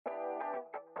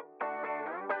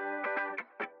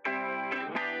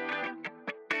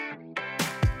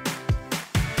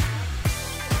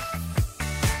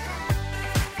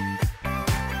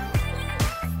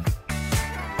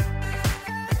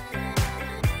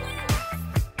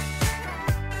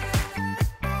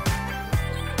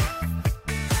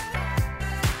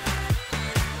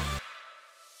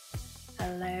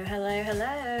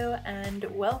Hello and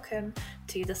welcome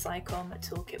to the SciComm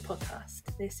Toolkit podcast.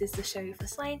 This is the show for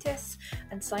scientists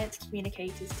and science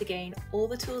communicators to gain all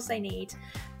the tools they need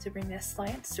to bring their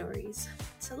science stories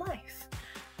to life.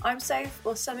 I'm Soph,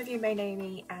 or some of you may know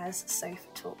me as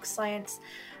Soph Talks Science,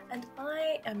 and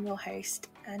I am your host,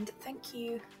 and thank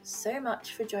you so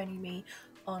much for joining me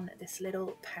on this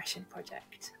little passion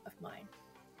project of mine.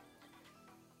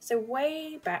 So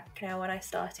way back now when I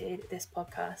started this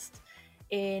podcast,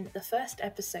 in the first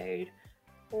episode,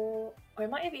 or it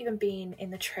might have even been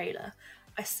in the trailer,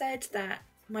 I said that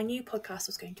my new podcast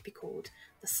was going to be called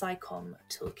the SciComm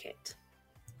Toolkit.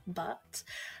 But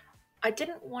I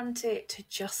didn't want it to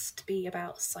just be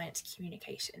about science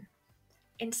communication.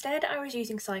 Instead, I was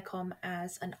using SciComm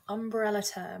as an umbrella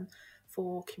term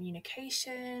for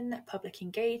communication, public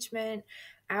engagement,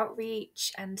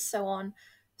 outreach, and so on.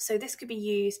 So this could be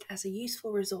used as a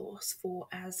useful resource for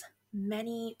as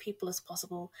many people as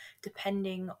possible,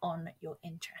 depending on your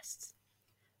interests.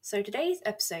 So today's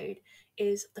episode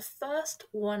is the first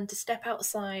one to step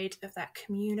outside of that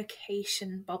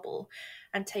communication bubble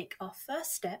and take our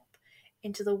first step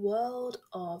into the world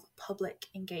of public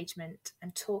engagement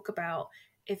and talk about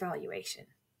evaluation.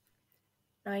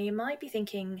 Now, you might be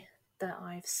thinking that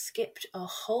I've skipped a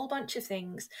whole bunch of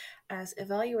things, as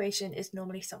evaluation is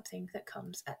normally something that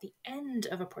comes at the end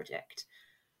of a project.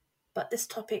 But this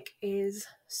topic is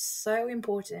so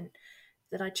important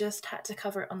that I just had to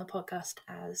cover it on the podcast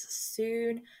as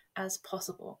soon as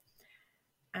possible.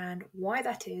 And why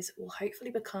that is will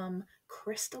hopefully become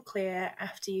crystal clear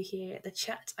after you hear the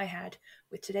chat I had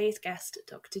with today's guest,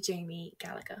 Dr. Jamie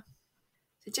Gallagher.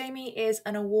 So Jamie is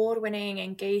an award-winning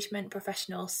engagement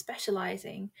professional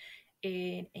specialising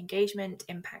in engagement,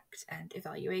 impact, and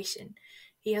evaluation.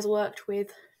 He has worked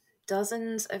with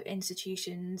dozens of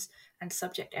institutions and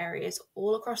subject areas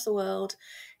all across the world,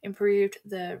 improved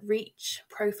the reach,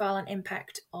 profile, and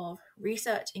impact of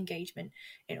research engagement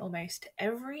in almost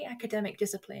every academic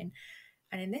discipline.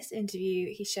 And in this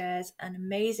interview, he shares an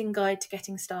amazing guide to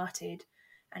getting started,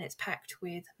 and it's packed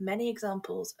with many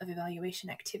examples of evaluation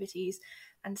activities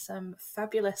and some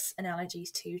fabulous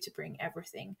analogies too to bring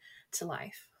everything to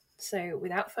life. So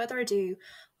without further ado,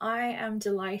 I am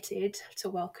delighted to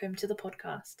welcome to the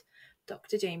podcast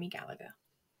Dr. Jamie Gallagher.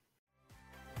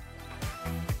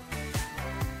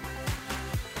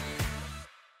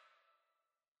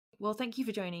 Well, thank you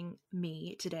for joining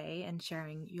me today and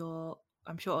sharing your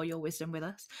wisdom with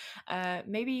us.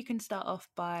 Maybe you can start off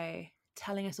by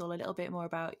telling us all a little bit more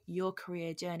about your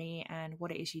career journey and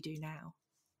what it is you do now.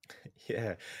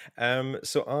 Yeah.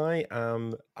 So I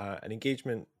am an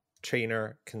engagement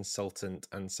trainer, consultant,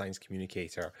 and science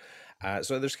communicator.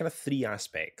 So there's kind of three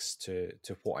aspects to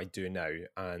what I do now,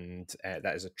 and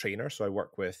that is a trainer. So I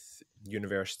work with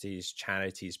universities,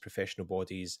 charities, professional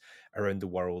bodies around the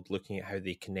world, looking at how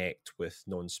they connect with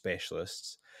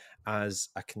non-specialists. As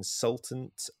a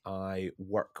consultant, I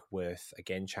work with,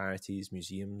 again, charities,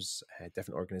 museums,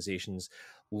 different organizations,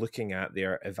 looking at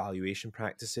their evaluation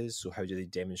practices. So how do they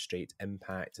demonstrate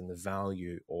impact and the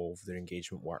value of their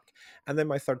engagement work? And then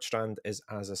my third strand is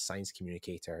as a science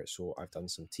communicator. So I've done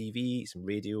some TV, some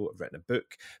radio, I've written a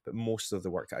book, but most of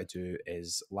the work that I do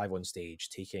is live on stage,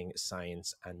 taking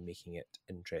science and making it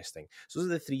interesting. So those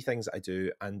are the three things that I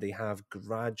do, and they have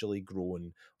gradually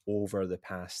grown over the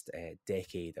past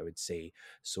decade, I would say.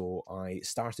 So I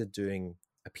started doing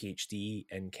a PhD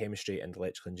in chemistry and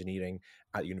electrical engineering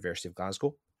at the University of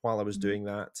Glasgow. While I was doing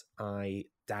that, I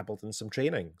dabbled in some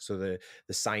training. So the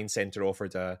Science Centre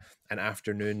offered an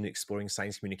afternoon exploring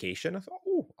science communication. I thought,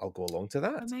 oh, I'll go along to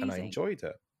that. Amazing. And I enjoyed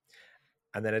it.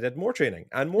 And then I did more training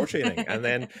and more training. And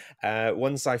then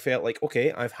once I felt like,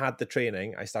 okay, I've had the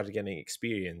training, I started getting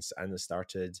experience and I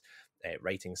started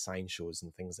writing science shows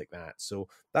and things like that. So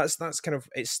that's kind of,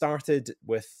 it started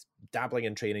with dabbling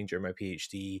in training during my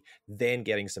PhD, then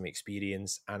getting some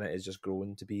experience, and it has just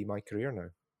grown to be my career now.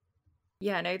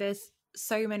 Yeah, no, there's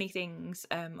so many things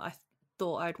I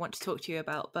thought I'd want to talk to you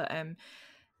about, but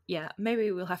yeah,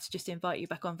 maybe we'll have to just invite you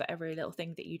back on for every little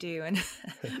thing that you do. And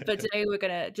but today we're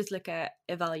going to just look at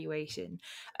evaluation.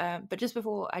 But just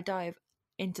before I dive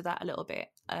into that a little bit,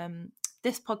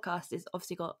 this podcast has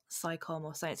obviously got SciComm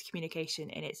or science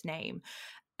communication in its name,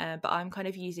 but I'm kind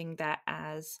of using that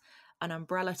as an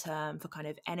umbrella term for kind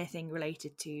of anything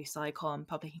related to SciComm,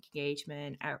 public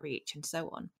engagement, outreach, and so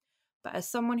on. But as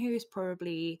someone who is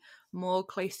probably more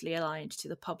closely aligned to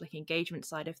the public engagement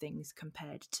side of things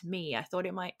compared to me, I thought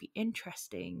it might be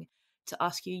interesting to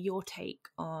ask you your take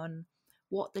on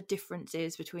what the difference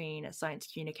is between science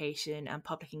communication and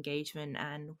public engagement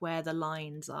and where the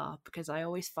lines are, because I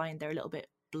always find they're a little bit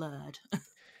blurred.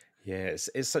 Yeah,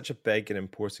 it's such a big and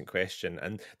important question.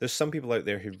 And there's some people out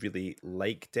there who really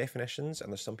like definitions,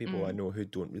 and there's some people I Mm, know who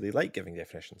don't really like giving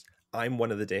definitions. I'm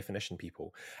one of the definition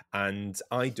people, and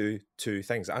I do two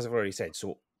things, as I've already said.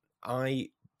 So I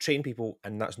train people,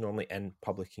 and that's normally in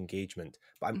public engagement,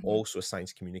 but I'm hmm also a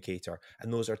science communicator,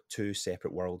 and those are two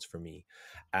separate worlds for me.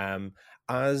 Um,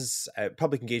 as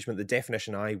public engagement, the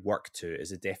definition I work to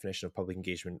is a definition of public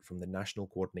engagement from the National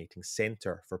Coordinating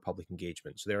Centre for Public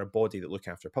Engagement. So they're a body that look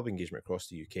after public engagement across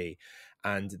the UK,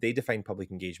 and they define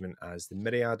public engagement as the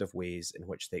myriad of ways in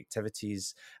which the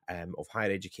activities of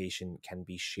higher education can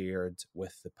be shared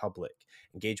with the public.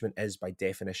 Engagement is, by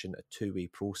definition, a two-way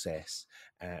process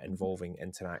involving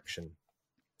interaction.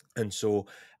 And so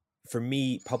for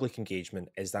me, public engagement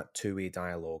is that two-way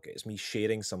dialogue. It's me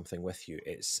sharing something with you.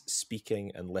 It's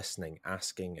speaking and listening,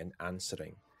 asking and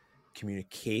answering.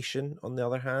 Communication, on the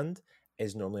other hand,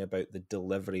 is normally about the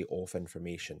delivery of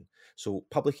information. So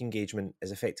public engagement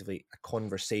is effectively a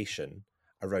conversation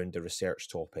around a research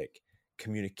topic.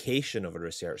 Communication of a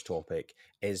research topic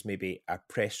is maybe a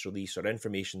press release or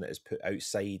information that is put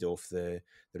outside of the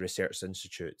research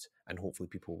institute, and hopefully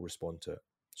people will respond to it.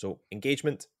 So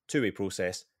engagement, two-way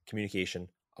process; communication,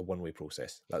 a one-way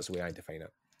process. That's the way I define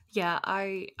it. Yeah,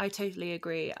 I totally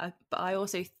agree. But I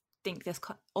also think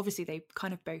obviously they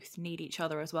kind of both need each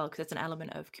other as well, because there's an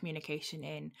element of communication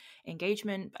in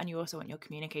engagement, and you also want your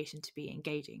communication to be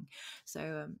engaging.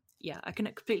 So yeah, I can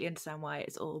completely understand why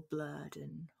it's all blurred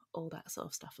and all that sort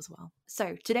of stuff as well.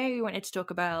 So today we wanted to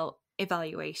talk about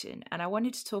evaluation, and I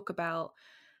wanted to talk about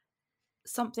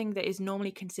something that is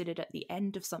normally considered at the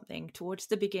end of something towards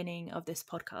the beginning of this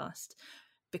podcast,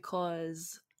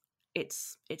 because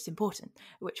it's important,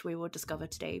 which we will discover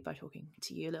today by talking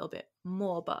to you a little bit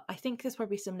more. But I think there's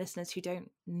probably some listeners who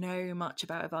don't know much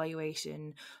about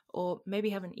evaluation, or maybe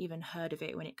haven't even heard of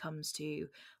it when it comes to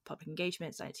public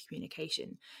engagement, science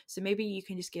communication. So maybe you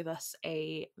can just give us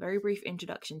a very brief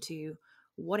introduction to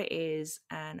what it is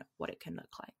and what it can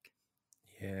look like.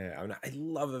 Yeah, I mean, I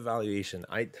love evaluation.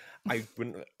 I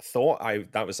wouldn't thought I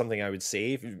that was something I would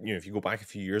say. If you go back a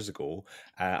few years ago,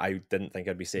 I didn't think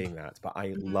I'd be saying that. But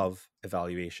I Mhm. love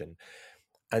evaluation,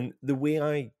 and the way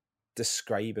I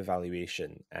describe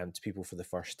evaluation to people for the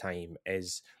first time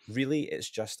is really it's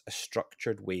just a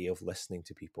structured way of listening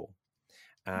to people.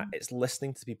 It's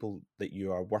listening to people that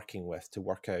you are working with to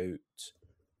work out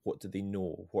what do they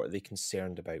know, what are they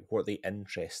concerned about, what are they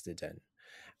interested in,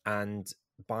 and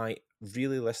by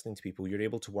really listening to people, you're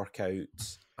able to work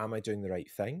out, am I doing the right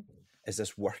thing? Is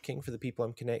this working for the people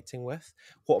I'm connecting with?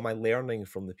 What am I learning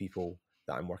from the people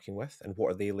that I'm working with? And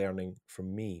what are they learning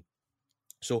from me?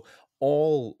 So,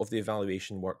 all of the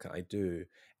evaluation work that I do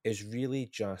is really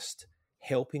just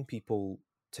helping people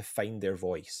to find their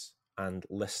voice and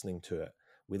listening to it.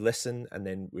 We listen and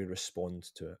then we respond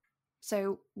to it.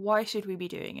 So why should we be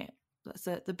doing it? That's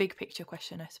the big picture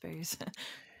question, I suppose.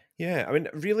 Yeah, I mean,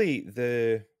 really,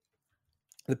 the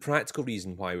practical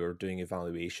reason why we're doing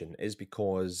evaluation is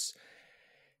because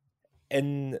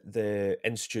in the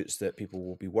institutes that people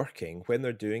will be working, when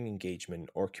they're doing engagement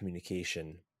or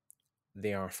communication,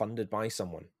 they are funded by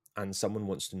someone, and someone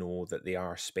wants to know that they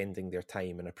are spending their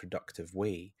time in a productive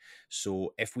way.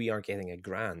 So if we are getting a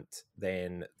grant,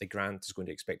 then the grant is going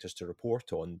to expect us to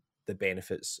report on the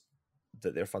benefits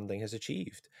that their funding has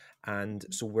achieved. And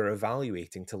so we're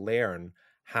evaluating to learn,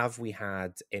 have we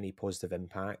had any positive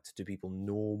impact? Do people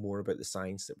know more about the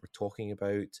science that we're talking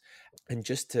about? And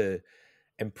just to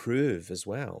improve as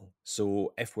well.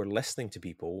 So if we're listening to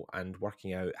people and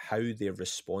working out how they're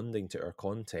responding to our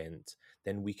content,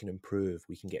 then we can improve,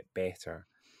 we can get better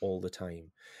all the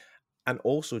time. And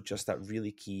also just that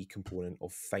really key component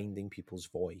of finding people's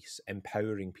voice,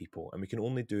 empowering people. And we can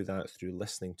only do that through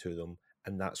listening to them.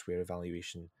 And that's where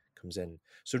evaluation comes in.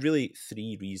 So really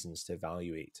three reasons to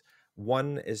evaluate.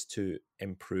 One is to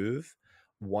improve.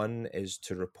 One is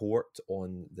to report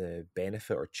on the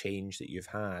benefit or change that you've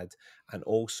had. And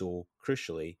also,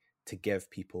 crucially, to give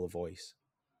people a voice.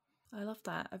 I love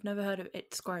that. I've never heard of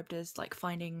it described as like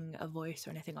finding a voice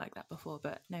or anything like that before,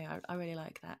 but no, I really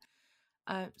like that.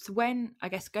 So when, I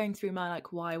guess, going through my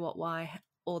like why, what, why,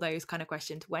 all those kind of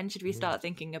questions, when should we Mhm. start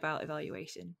thinking about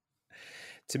evaluation?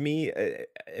 To me,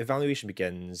 evaluation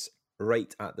begins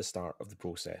right at the start of the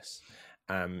process.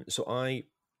 So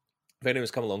if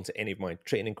anyone's come along to any of my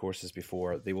training courses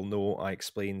before, they will know I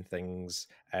explain things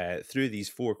through these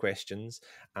four questions,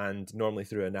 and normally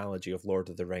through analogy of Lord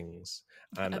of the Rings.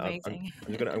 And Amazing.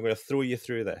 I'm gonna throw you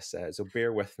through this, so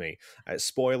bear with me.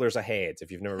 Spoilers ahead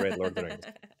if you've never read Lord of the Rings.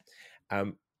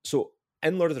 So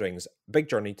in Lord of the Rings, big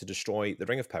journey to destroy the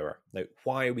Ring of Power. Now,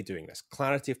 why are we doing this?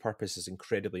 Clarity of purpose is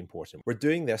incredibly important. We're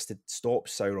doing this to stop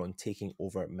Sauron taking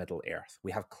over Middle-earth.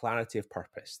 We have clarity of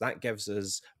purpose. That gives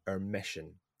us our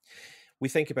mission. We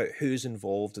think about who's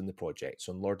involved in the project.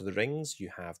 So in Lord of the Rings,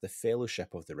 you have the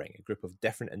Fellowship of the Ring, a group of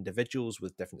different individuals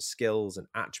with different skills and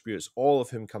attributes, all of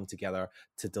whom come together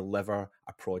to deliver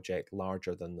a project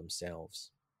larger than themselves.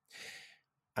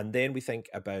 And then we think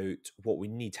about what we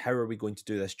need. How are we going to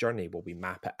do this journey? Well, we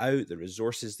map it out, the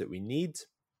resources that we need.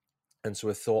 And so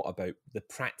we thought about the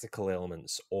practical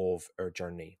elements of our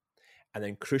journey. And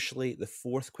then crucially, the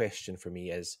fourth question for me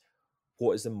is,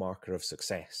 what is the marker of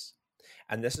success?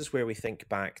 And this is where we think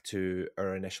back to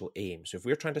our initial aim. So if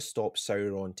we're trying to stop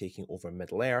Sauron taking over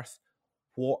Middle-earth,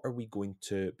 what are we going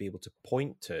to be able to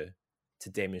point to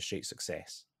demonstrate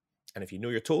success? And if you know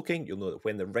your Tolkien, you'll know that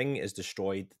when the ring is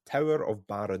destroyed, the Tower of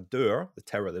Barad-dûr, the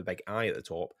tower with the big eye at the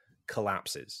top,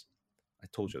 collapses. I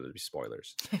told you there'd be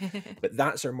spoilers. But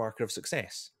that's our marker of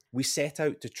success. We set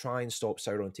out to try and stop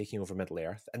Sauron taking over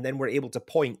Middle-earth, and then we're able to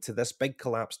point to this big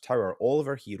collapsed tower. All of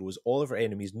our heroes, all of our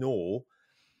enemies know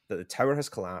that the tower has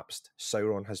collapsed,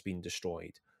 Sauron has been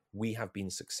destroyed. We have been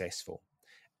successful.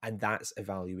 And that's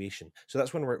evaluation. So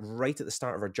that's when we're right at the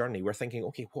start of our journey. We're thinking,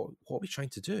 okay, what are we trying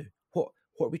to do?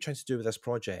 What are we trying to do with this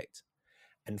project?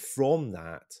 And from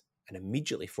that, and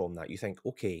immediately from that, you think,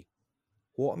 okay,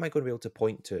 what am I going to be able to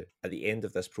point to at the end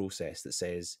of this process that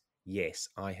says, yes,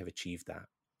 I have achieved that?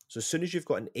 So as soon as you've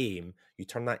got an aim, you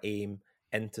turn that aim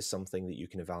into something that you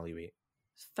can evaluate.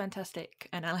 Fantastic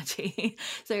analogy.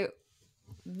 So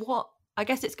I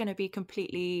guess it's going to be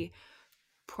completely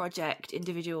project,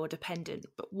 individual, dependent,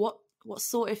 but what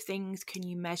sort of things can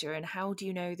you measure, and how do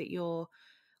you know that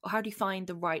how do you find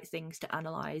the right things to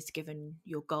analyze given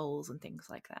your goals and things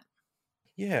like that?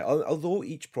 Yeah, although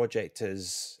each project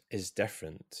is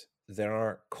different, there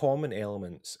are common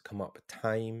elements come up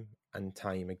time and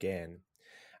time again.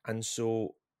 And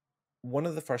so one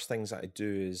of the first things that I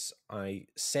do is I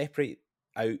separate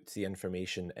out the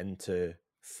information into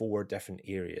 4 different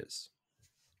areas.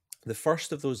 The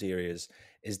first of those areas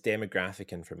is demographic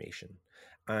information.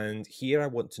 And here I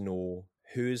want to know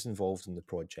who is involved in the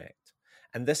project.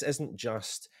 And this isn't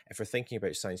just, if we're thinking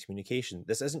about science communication,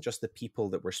 this isn't just the people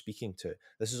that we're speaking to.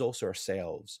 This is also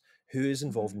ourselves. Who is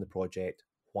involved in the project?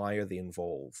 Why are they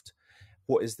involved?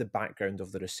 What is the background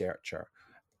of the researcher?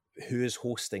 Who is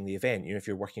hosting the event? If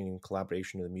you're working in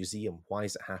collaboration with a museum, why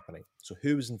is it happening? So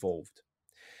who is involved?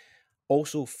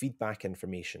 Also, feedback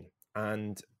information.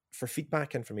 And for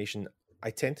feedback information,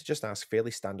 I tend to just ask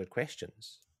fairly standard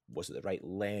questions. Was it the right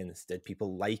length? Did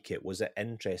people like it? Was it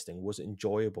interesting? Was it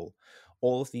enjoyable?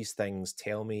 All of these things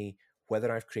tell me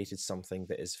whether I've created something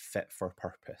that is fit for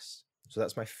purpose. So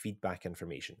that's my feedback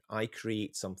information. I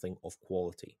create something of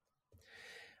quality.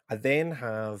 I then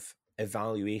have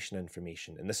evaluation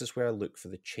information, and this is where I look for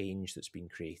the change that's been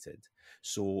created.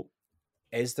 So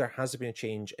has there been a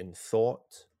change in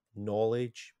thought,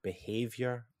 knowledge,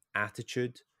 behavior,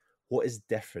 attitude? What is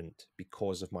different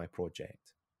because of my project?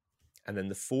 And then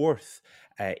the fourth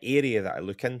area that I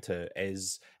look into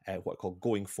is what I call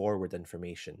going forward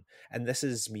information. And this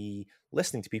is me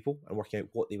listening to people and working out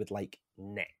what they would like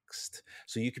next.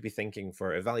 So you could be thinking,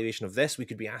 for evaluation of this, we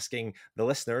could be asking the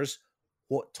listeners,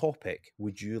 what topic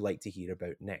would you like to hear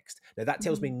about next? Now, that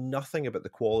tells me nothing about the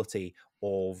quality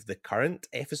of the current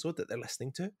episode that they're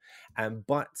listening to,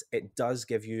 but it does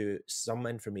give you some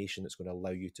information that's going to allow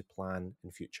you to plan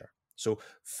in future. So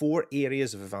 4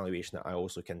 areas of evaluation that I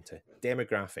always look into.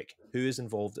 Demographic, who is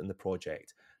involved in the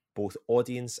project, both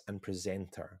audience and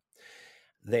presenter.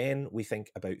 Then we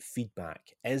think about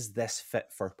feedback. Is this fit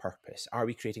for purpose? Are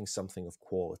we creating something of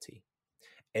quality?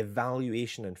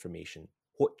 Evaluation information.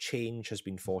 What change has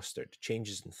been fostered?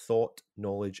 Changes in thought,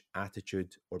 knowledge,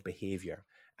 attitude, or behavior.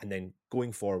 And then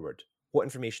going forward, what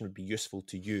information would be useful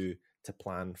to you to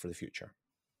plan for the future?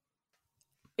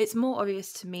 It's more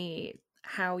obvious to me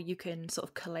how you can sort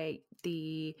of collate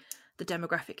the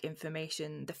demographic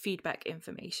information, the feedback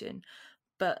information,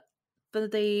 but for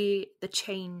the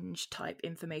change type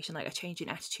information, like a change in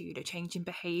attitude, a change in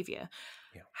behavior,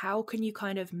 how can you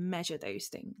kind of measure those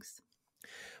things?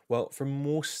 Well, for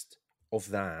most of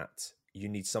that, you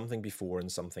need something before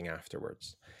and something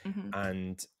afterwards.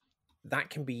 And that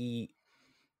can be,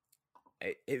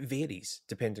 it varies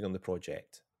depending on the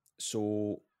project.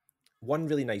 So one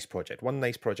nice project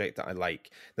that I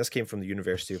like, this came from the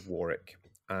University of Warwick,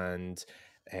 and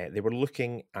they were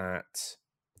looking at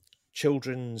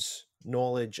children's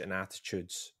knowledge and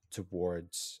attitudes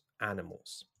towards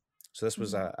animals. So this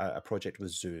was a project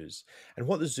with zoos. And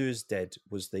what the zoos did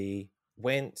was they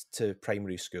went to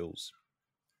primary schools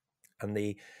and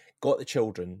they got the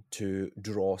children to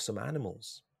draw some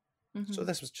animals. So Mm-hmm.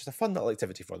 this was just a fun little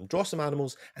activity for them. Draw some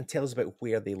animals and tell us about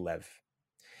where they live.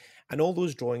 And all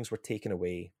those drawings were taken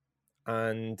away,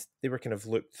 and they were kind of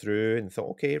looked through and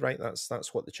thought, okay, right,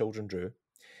 that's what the children drew.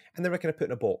 And they were kind of put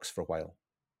in a box for a while.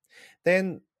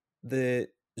 Then the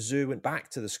zoo went back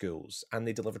to the schools and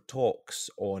they delivered talks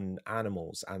on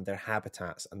animals and their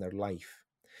habitats and their life.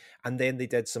 And then they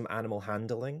did some animal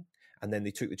handling, and then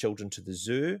they took the children to the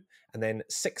zoo. And then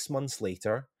 6 months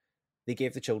later, they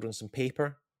gave the children some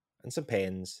paper and some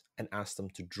pens and asked them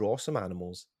to draw some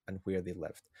animals and where they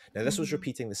lived. Now, this was Mm-hmm.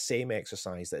 repeating the same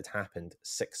exercise that had happened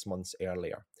 6 months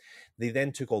earlier. They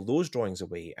then took all those drawings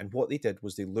away, and what they did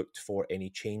was they looked for any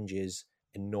changes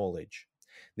in knowledge.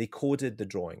 They coded the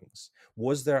drawings.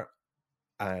 Was there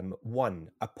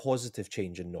one, a positive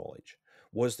change in knowledge?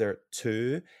 Was there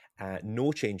two,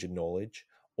 no change in knowledge?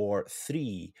 Or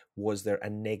three, was there a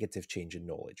negative change in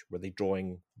knowledge? Were they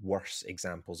drawing worse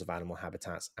examples of animal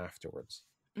habitats afterwards?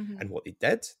 Mm-hmm. And what they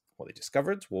did, what they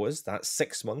discovered was that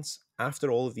 6 months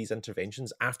after all of these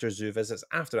interventions, after zoo visits,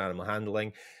 after animal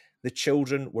handling, the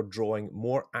children were drawing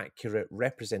more accurate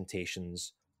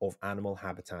representations of animal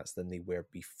habitats than they were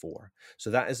before.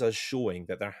 So that is us showing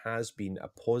that there has been a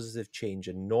positive change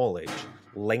in knowledge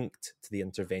linked to the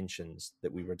interventions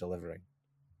that we were delivering.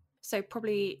 So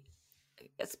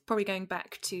it's probably going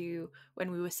back to when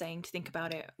we were saying to think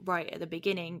about it right at the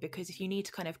beginning, because if you need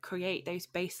to kind of create those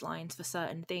baselines for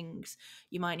certain things,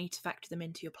 you might need to factor them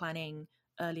into your planning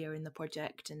earlier in the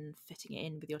project and fitting it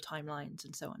in with your timelines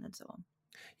and so on and so on.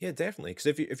 Yeah, definitely. Because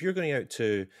if you're going out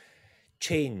to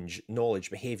change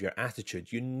knowledge, behavior,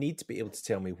 attitude, you need to be able to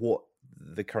tell me what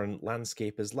the current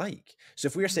landscape is like. So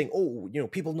if we're saying, oh,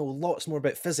 people know lots more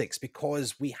about physics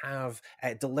because we have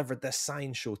delivered this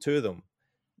science show to them,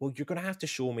 well, you're going to have to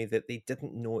show me that they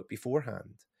didn't know it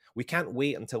beforehand. We can't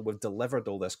wait until we've delivered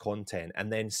all this content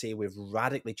and then say we've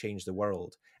radically changed the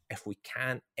world if we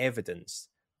can't evidence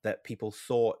that people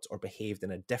thought or behaved in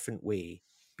a different way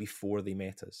before they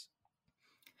met us.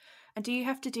 And do you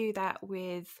have to do that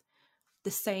with the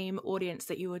same audience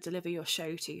that you would deliver your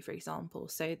show to, for example?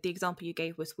 So the example you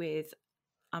gave was with,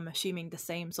 I'm assuming, the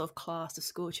same sort of class of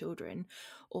school children,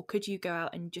 or could you go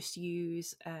out and just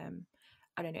use,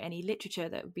 I don't know, any literature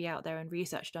that would be out there and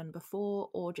research done before,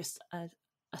 or just a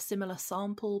similar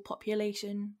sample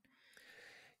population?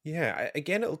 Yeah,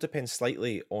 again, it'll depend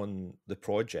slightly on the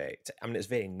project. I mean, it's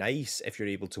very nice if you're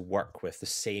able to work with the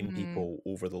same Mm. people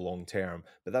over the long term,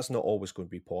 but that's not always going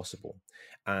to be possible.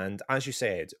 And as you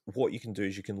said, what you can do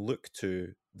is you can look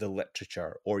to the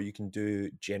literature or you can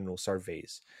do general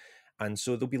surveys. And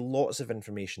so there'll be lots of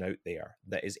information out there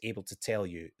that is able to tell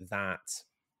you that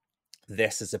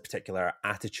this is a particular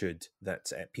attitude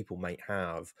that people might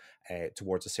have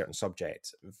towards a certain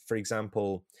subject. For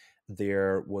example,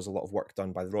 there was a lot of work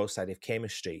done by the Royal Society of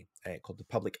Chemistry called the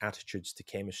Public Attitudes to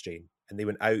Chemistry. And they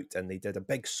went out and they did a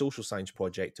big social science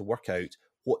project to work out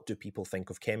what do people think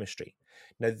of chemistry.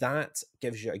 Now that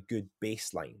gives you a good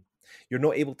baseline. You're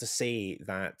not able to say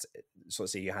that, so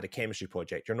let's say you had a chemistry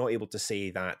project, you're not able to say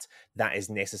that that is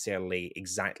necessarily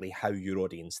exactly how your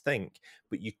audience think,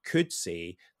 but you could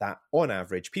say that on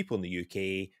average, people in the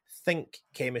UK think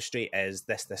chemistry is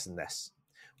this, this, and this.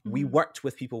 We Mm-hmm. worked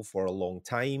with people for a long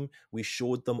time. We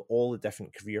showed them all the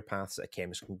different career paths that a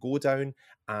chemist can go down.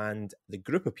 And the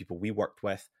group of people we worked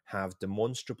with have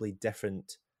demonstrably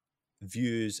different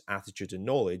views, attitude, and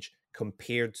knowledge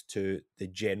compared to the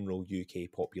general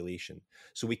UK population.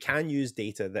 So we can use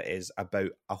data that is about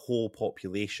a whole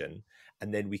population,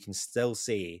 and then we can still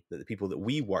say that the people that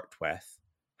we worked with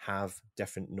have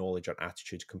different knowledge or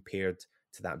attitude compared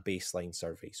to that baseline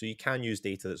survey. So you can use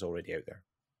data that's already out there.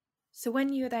 So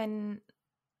when you're then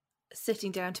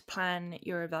sitting down to plan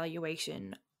your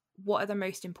evaluation, what are the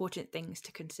most important things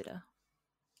to consider?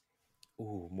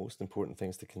 Oh, most important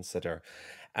things to consider.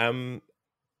 Um,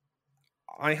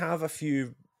 I have a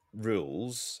few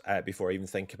rules before I even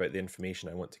think about the information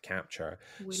I want to capture.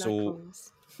 We like So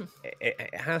rules.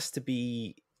 it has to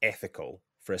be ethical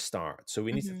for a start. So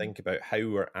we need to Mm-hmm. think about how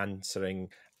we're answering,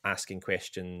 asking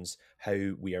questions,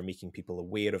 how we are making people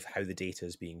aware of how the data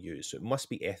is being used. So it must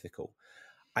be ethical.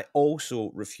 I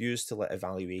also refuse to let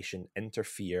evaluation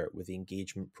interfere with the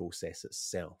engagement process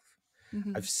itself.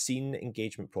 Mm-hmm. I've seen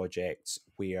engagement projects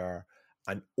where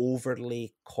an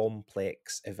overly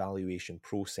complex evaluation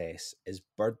process is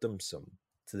burdensome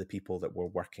to the people that we're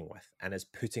working with and is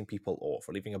putting people off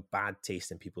or leaving a bad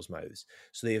taste in people's mouths.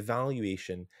 So the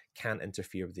evaluation can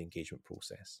interfere with the engagement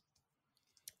process.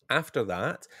 After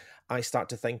that, I start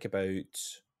to think about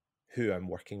who I'm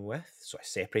working with. So I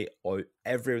separate out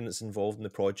everyone that's involved in the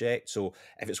project. So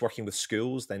if it's working with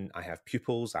schools, then I have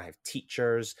pupils, I have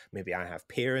teachers, maybe I have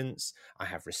parents, I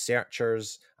have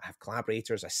researchers, I have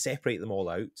collaborators. I separate them all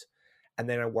out. And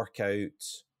then I work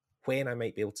out when I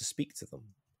might be able to speak to them.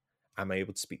 Am I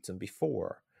able to speak to them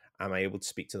before? Am I able to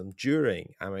speak to them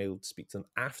during? Am I able to speak to them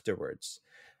afterwards?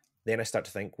 Then I start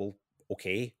to think, well,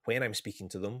 okay, when I'm speaking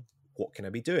to them, what can I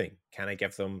be doing? Can I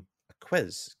give them a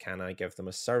quiz? Can I give them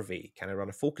a survey? Can I run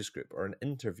a focus group or an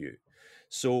interview?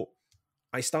 So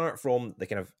I start from the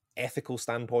kind of ethical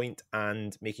standpoint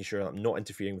and making sure that I'm not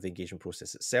interfering with the engagement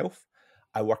process itself.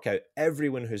 I work out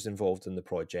everyone who's involved in the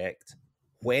project,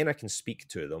 when I can speak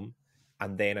to them,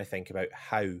 and then I think about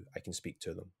how I can speak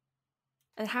to them.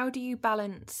 And how do you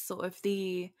balance sort of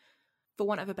the, for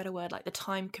want of a better word, like the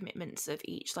time commitments of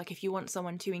each? Like if you want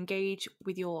someone to engage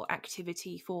with your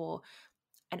activity for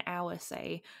an hour,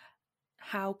 say,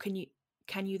 how can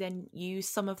you then use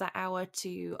some of that hour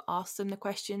to ask them the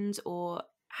questions, or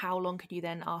how long can you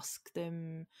then ask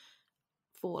them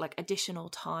for like additional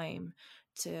time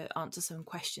to answer some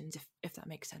questions, if that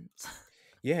makes sense?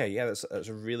 Yeah, that's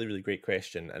a really, really great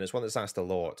question. And it's one that's asked a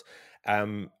lot.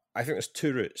 I think there's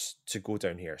two routes to go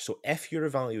down here. So if your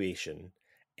evaluation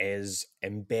is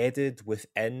embedded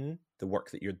within the work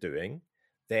that you're doing,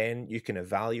 then you can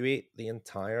evaluate the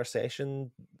entire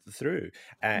session through.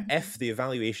 If the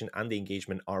evaluation and the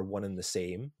engagement are one and the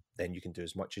same, then you can do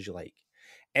as much as you like.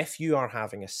 If you are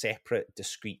having a separate,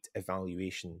 discrete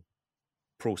evaluation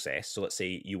process, so let's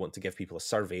say you want to give people a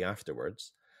survey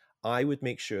afterwards, I would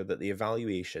make sure that the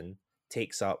evaluation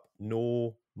takes up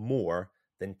no more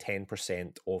than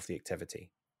 10% of the activity.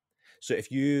 So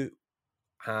if you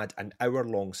had an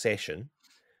hour-long session,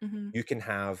 you can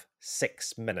have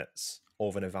 6 minutes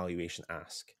of an evaluation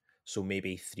ask. So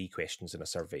maybe 3 questions in a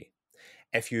survey.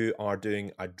 If you are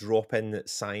doing a drop-in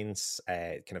science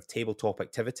kind of tabletop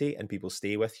activity and people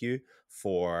stay with you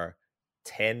for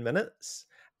 10 minutes,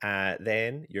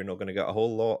 then you're not going to get a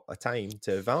whole lot of time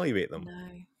to evaluate them.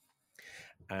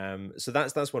 No. So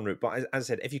that's one route. But as I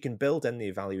said, if you can build in the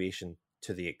evaluation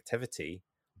to the activity,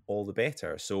 all the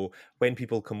better. So when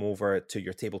people come over to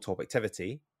your tabletop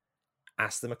activity,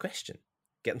 ask them a question,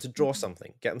 get them to draw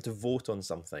something, get them to vote on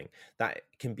something. That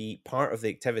can be part of the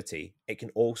activity. It can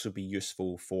also be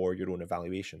useful for your own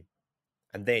evaluation.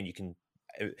 And then you can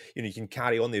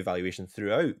carry on the evaluation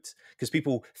throughout, because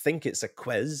people think it's a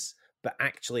quiz, but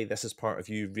actually this is part of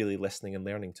you really listening and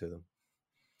learning to them.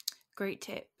 Great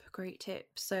tip.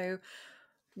 So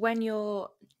when you're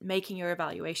making your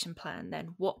evaluation plan,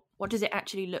 then what does it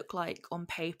actually look like on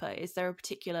paper? Is there a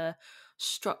particular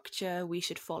structure we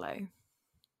should follow?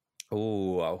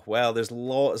 Oh, well, there's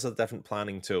lots of different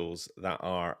planning tools that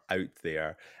are out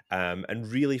there. And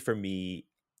really, for me,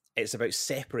 it's about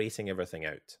separating everything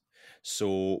out.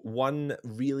 So one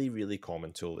really, really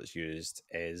common tool that's used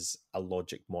is a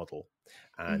logic model.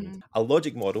 And a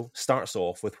logic model starts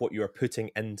off with what you are putting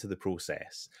into the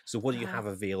process. So what do you have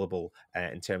available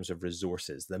in terms of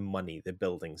resources, the money, the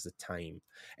buildings, the time?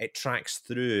 It tracks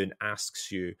through and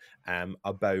asks you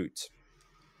about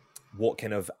what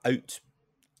kind of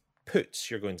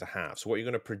outputs you're going to have. So what you're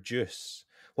going to produce,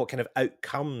 what kind of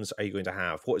outcomes are you going to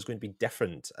have, what is going to be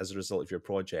different as a result of your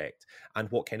project, and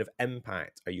what kind of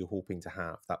impact are you hoping to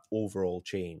have, that overall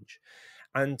change.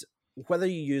 And whether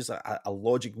you use a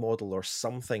logic model or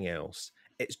something else,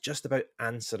 it's just about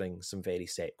answering some very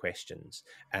set questions.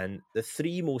 And the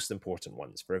 3 most important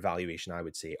ones for evaluation, I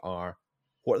would say, are: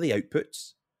 what are the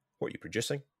outputs? What are you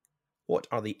producing? What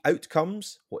are the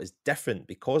outcomes? What is different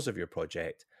because of your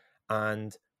project?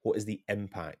 And what is the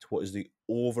impact? What is the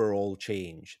overall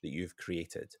change that you've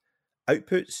created?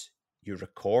 Outputs, you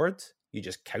record, you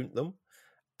just count them.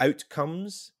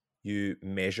 Outcomes, you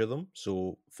measure them.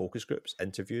 So focus groups,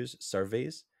 interviews,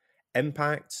 surveys.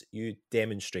 Impacts, you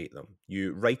demonstrate them.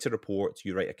 You write a report,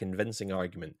 you write a convincing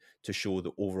argument to show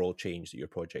the overall change that your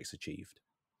project's achieved.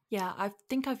 Yeah, I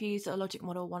think I've used a logic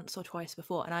model once or twice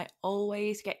before, and I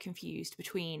always get confused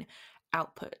between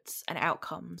outputs and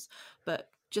outcomes. But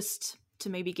just to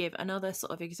maybe give another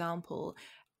sort of example,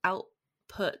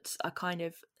 outputs are kind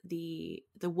of the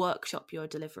workshop you're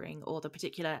delivering or the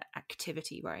particular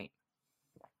activity, right?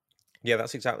 Yeah,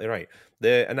 that's exactly right.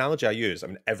 The analogy I use, I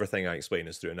mean, everything I explain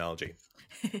is through analogy,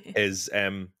 is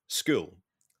school.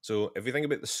 So if we think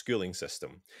about the schooling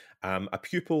system, a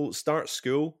pupil starts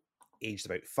school aged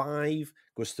about 5,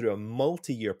 goes through a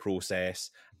multi-year process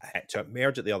to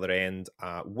emerge at the other end,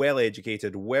 a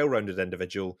well-educated, well-rounded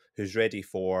individual who's ready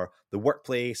for the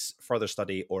workplace, further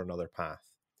study, or another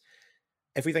path.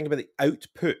 If we think about the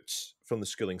outputs from the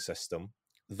schooling system,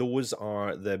 those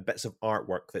are the bits of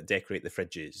artwork that decorate the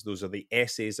fridges. Those are the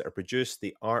essays that are produced,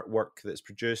 the artwork that's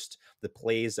produced, the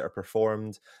plays that are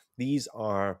performed. These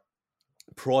are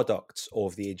products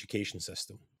of the education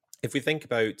system. If we think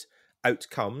about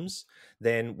outcomes,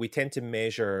 then we tend to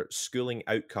measure schooling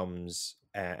outcomes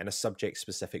in a subject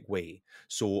specific way.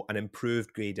 So, an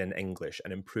improved grade in English,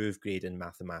 an improved grade in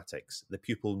mathematics. The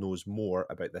pupil knows more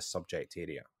about this subject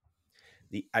area.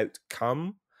 The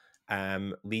outcome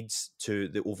leads to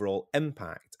the overall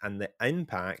impact, and the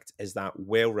impact is that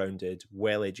well rounded,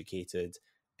 well educated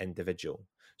individual.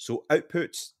 So,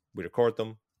 outputs, we record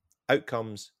them,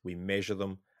 outcomes, we measure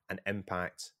them, and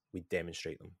impact, we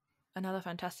demonstrate them. Another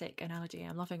fantastic analogy.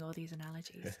 I'm loving all these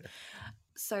analogies.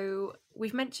 So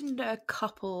we've mentioned a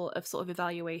couple of sort of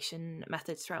evaluation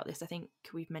methods throughout this. I think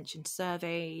we've mentioned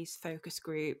surveys, focus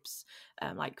groups,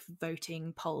 like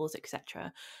voting, polls,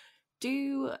 etc.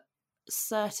 Do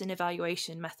certain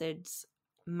evaluation methods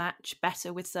match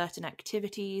better with certain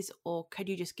activities, or could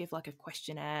you just give like a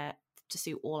questionnaire to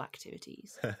suit all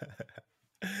activities?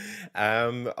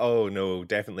 Oh no,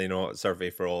 definitely not survey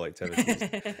for all activities.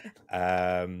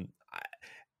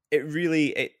 It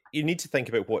really, you need to think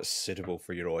about what's suitable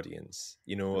for your audience.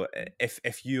 You know,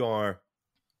 if you are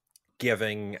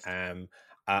giving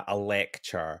a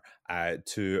lecture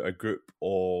to a group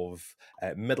of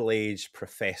middle-aged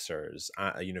professors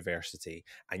at a university,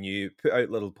 and you put out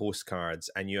little postcards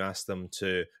and you ask them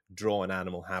to draw an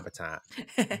animal habitat,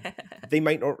 they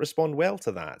might not respond well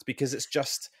to that, because it's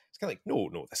kind of like, no,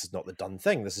 this is not the done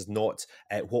thing. This is not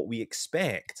what we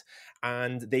expect.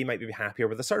 And they might be happier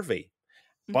with a survey.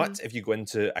 But if you go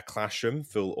into a classroom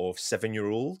full of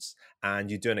 7-year-olds and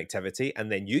you do an activity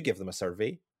and then you give them a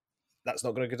survey, that's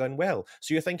not going to go down well.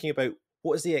 So you're thinking about,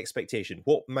 what is the expectation?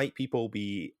 What might people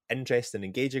be interested in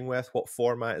engaging with? What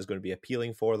format is going to be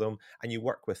appealing for them? And you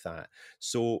work with that.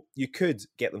 So you could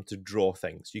get them to draw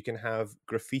things. You can have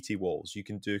graffiti walls. You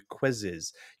can do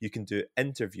quizzes. You can do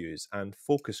interviews and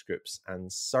focus groups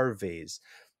and surveys.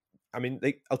 I mean,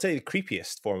 I'll tell you the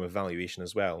creepiest form of evaluation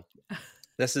as well.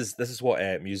 This is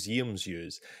what museums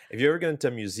use. If you ever go into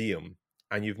a museum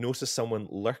and you've noticed someone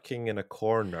lurking in a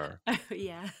corner,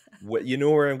 yeah, you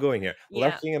know where I'm going here, yeah.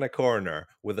 lurking in a corner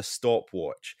with a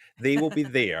stopwatch, they will be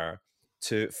there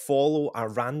to follow a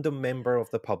random member of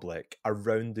the public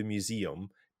around the museum,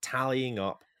 tallying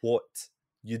up what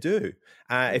you do.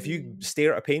 If you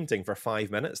stare at a painting for 5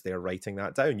 minutes, they're writing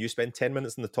that down. You spend 10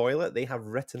 minutes in the toilet, they have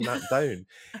written that down.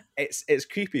 It's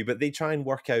creepy, but they try and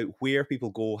work out where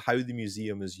people go, how the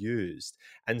museum is used.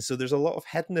 And so there's a lot of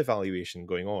hidden evaluation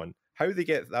going on. How they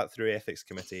get that through ethics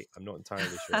committee, I'm not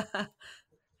entirely sure.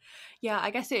 Yeah, I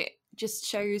guess it just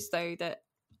shows, though, that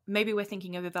maybe we're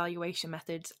thinking of evaluation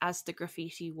methods as the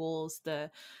graffiti walls,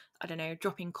 I don't know,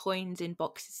 dropping coins in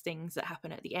boxes, things that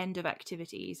happen at the end of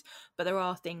activities. But there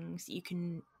are things you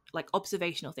can, like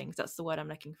observational things, that's the word I'm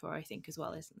looking for, I think, as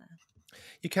well, isn't there?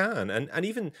 You can. And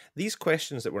even these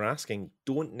questions that we're asking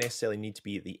don't necessarily need to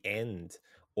be at the end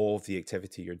of the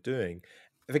activity you're doing.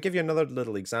 If I give you another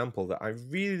little example that I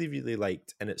really, really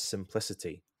liked in its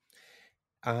simplicity,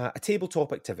 a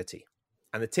tabletop activity.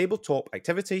 And the tabletop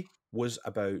activity was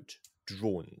about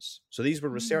drones. So these were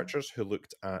researchers who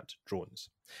looked at drones.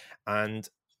 And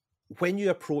when you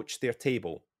approach their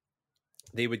table,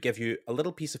 they would give you a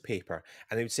little piece of paper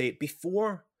and they would say,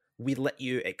 before we let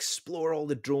you explore all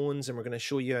the drones and we're going to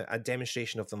show you a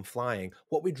demonstration of them flying,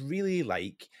 what we'd really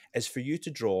like is for you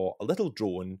to draw a little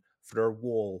drone for our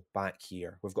wall back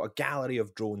here. We've got a gallery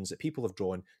of drones that people have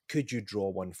drawn. Could you draw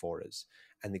one for us?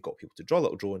 And they got people to draw a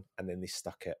little drone and then they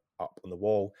stuck it up on the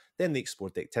wall. Then they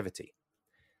explored the activity.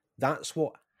 That's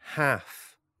what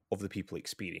half of the people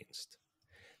experienced.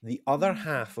 The other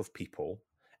half of people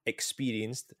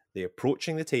experienced the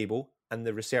approaching the table, and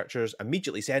the researchers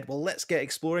immediately said, well, let's get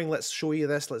exploring, let's show you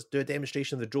this, let's do a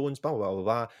demonstration of the drones, blah, blah, blah,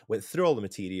 blah, went through all the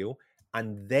material,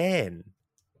 and then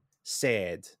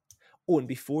said, oh, and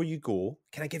before you go,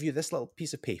 can I give you this little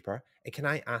piece of paper, and can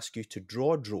I ask you to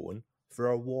draw a drone for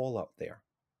our wall up there?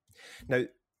 Now,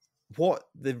 what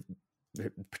the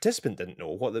participant didn't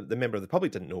know, what the member of the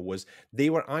public didn't know, was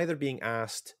they were either being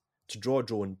asked to draw a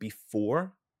drone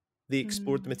before they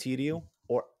explored the material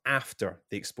or after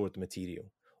they explored the material.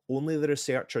 Only the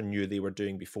researcher knew they were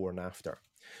doing before and after.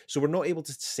 So we're not able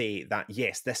to say that,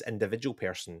 yes, this individual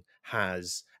person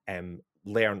has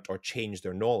learned or changed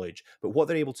their knowledge, but what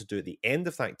they're able to do at the end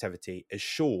of the activity is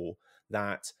show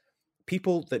that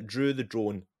people that drew the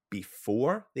drone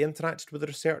before they interacted with the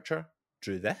researcher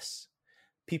drew this.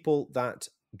 People that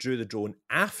drew the drone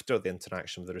after the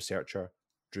interaction with the researcher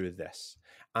drew this.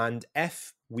 And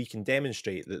if we can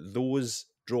demonstrate that those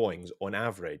drawings on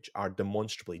average are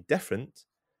demonstrably different,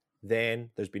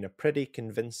 then there's been a pretty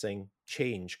convincing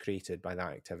change created by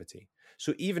that activity.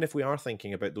 So even if we are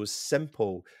thinking about those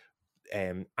simple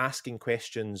asking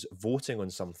questions, voting on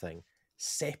something,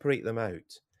 separate them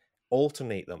out,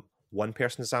 alternate them. One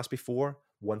person is asked before,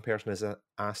 one person is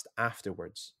asked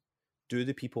afterwards. Do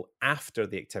the people after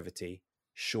the activity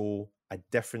show a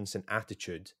difference in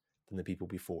attitude than the people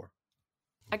before?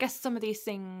 I guess some of these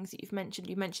things you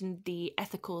mentioned the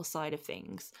ethical side of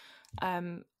things.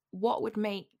 What would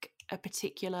make a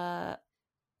particular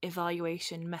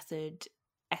evaluation method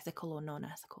ethical or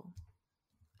non-ethical?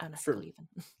 Unethical, For even.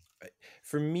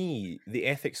 for me, the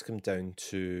ethics come down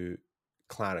to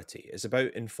clarity. It's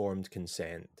about informed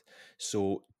consent.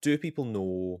 So, do people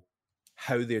know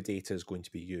how their data is going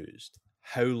to be used,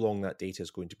 how long that data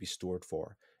is going to be stored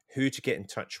for, who to get in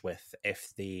touch with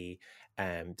if they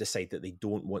decide that they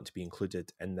don't want to be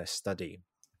included in this study?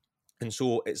 And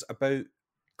so, it's about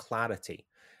clarity.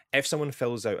 If someone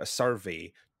fills out a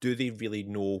survey, do they really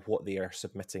know what they are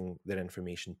submitting their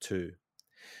information to?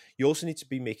 You also need to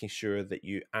be making sure that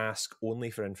you ask only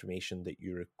for information that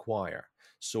you require.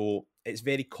 So it's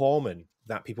very common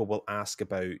that people will ask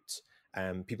about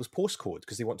people's postcode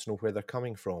because they want to know where they're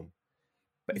coming from.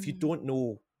 But if you Mm. don't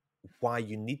know why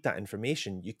you need that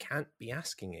information, you can't be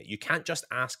asking it. You can't just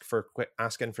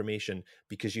ask information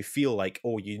because you feel like,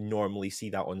 oh, you normally see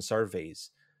that on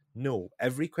surveys. No,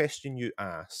 every question you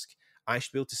ask, I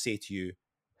should be able to say to you,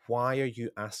 why are you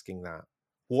asking that?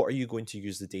 What are you going to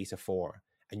use the data for?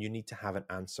 And you need to have an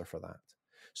answer for that.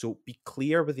 So be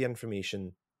clear with the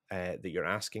information that you're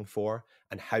asking for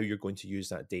and how you're going to use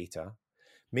that data.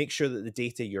 Make sure that the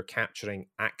data you're capturing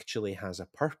actually has a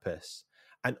purpose,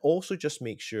 and also just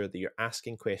make sure that you're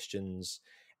asking questions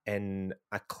in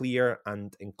a clear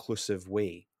and inclusive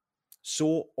way.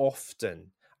 So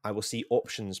often, I will see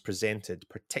options presented,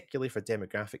 particularly for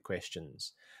demographic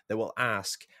questions, that will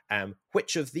ask,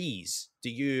 which of these do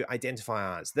you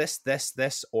identify as?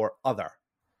 This, or other?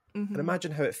 And Mm-hmm.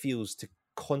 imagine how it feels to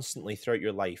constantly throughout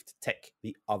your life to tick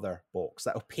the other box,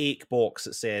 that opaque box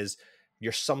that says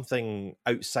you're something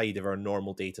outside of our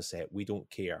normal data set. We don't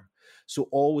care. So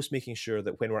always making sure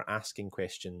that when we're asking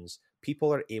questions,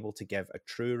 people are able to give a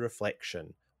true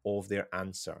reflection of their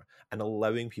answer and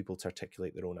allowing people to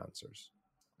articulate their own answers.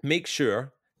 Make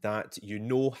sure that you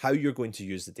know how you're going to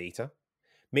use the data.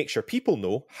 Make sure people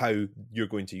know how you're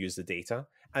going to use the data,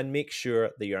 and make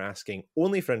sure that you're asking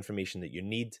only for information that you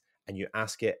need and you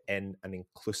ask it in an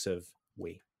inclusive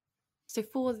way. So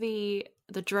for the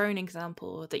drone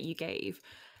example that you gave,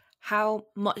 how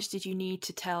much did you need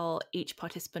to tell each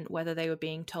participant whether they were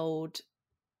being told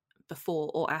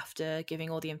before or after giving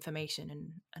all the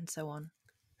information and so on?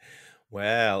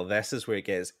 Well, this is where it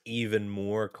gets even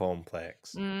more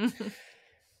complex. Mm.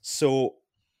 So,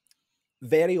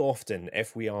 very often,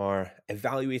 if we are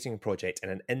evaluating a project in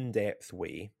an in depth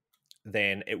way,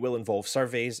 then it will involve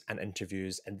surveys and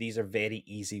interviews, and these are very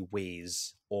easy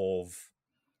ways of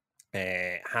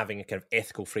having a kind of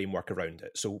ethical framework around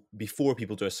it. So before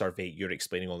people do a survey, you're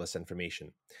explaining all this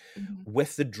information. Mhm.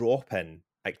 With the drop-in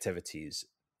activities,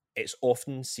 it's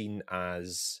often seen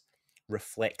as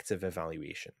reflective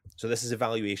evaluation. So this is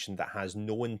evaluation that has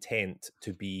no intent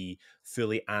to be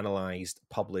fully analyzed,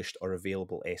 published, or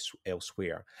available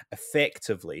elsewhere.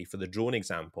 Effectively, for the drone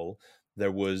example,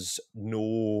 there was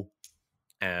no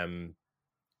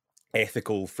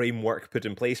ethical framework put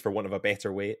in place, for want of a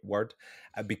better word,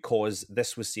 because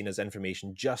this was seen as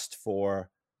information just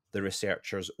for the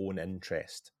researcher's own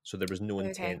interest. So there was no Okay.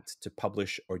 intent to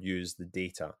publish or use the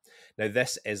data. Now,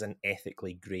 this is an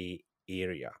ethically grey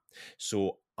area.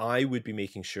 So I would be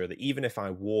making sure that even if I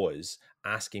was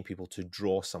asking people to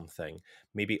draw something,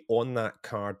 maybe on that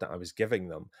card that I was giving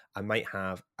them, I might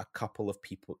have a couple of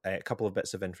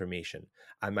bits of information.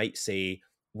 I might say,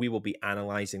 we will be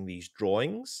analyzing these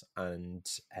drawings and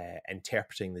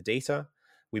interpreting the data.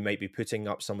 We might be putting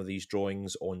up some of these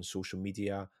drawings on social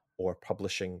media or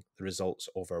publishing the results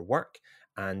of our work.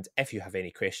 And if you have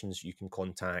any questions, you can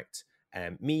contact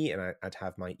me, and I'd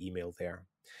have my email there.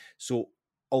 So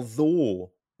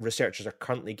although researchers are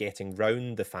currently getting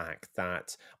round the fact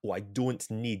that, oh, I don't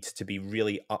need to be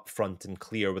really upfront and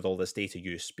clear with all this data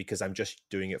use because I'm just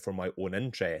doing it for my own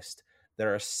interest,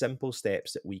 there are simple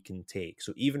steps that we can take.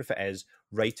 So even if it is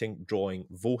writing, drawing,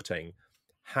 voting,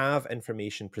 have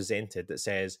information presented that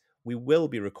says, we will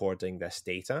be recording this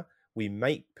data. We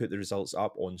might put the results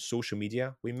up on social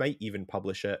media. We might even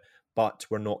publish it, but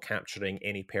we're not capturing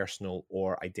any personal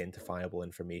or identifiable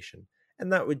information.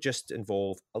 And that would just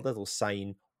involve a little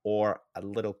sign or a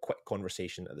little quick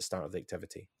conversation at the start of the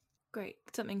activity. Great.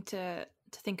 Something to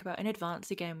think about in advance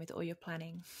again with all your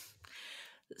planning.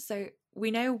 So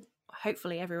we know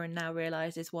hopefully everyone now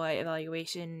realizes why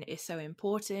evaluation is so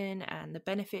important and the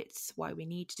benefits, why we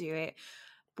need to do it.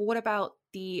 But what about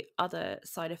the other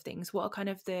side of things? What are kind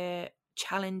of the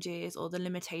challenges or the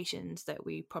limitations that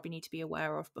we probably need to be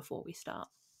aware of before we start?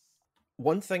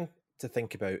 One thing to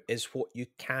think about is what you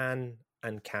can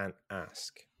and can't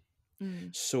ask.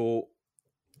 Mm. So,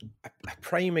 a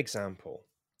prime example,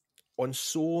 on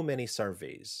so many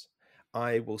surveys,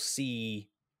 I will see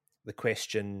the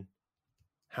question,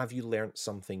 have you learnt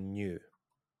something new?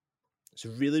 It's a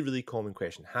really, really common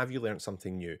question. Have you learnt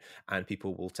something new? And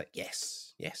people will say,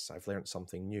 yes, yes, I've learnt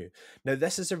something new. Now,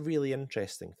 this is a really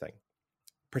interesting thing,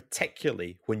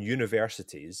 particularly when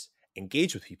universities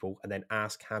engage with people and then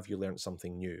ask, have you learnt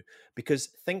something new? Because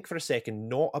think for a second,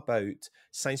 not about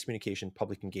science communication,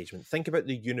 public engagement. Think about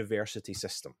the university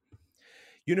system.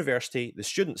 University, the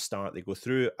students start, they go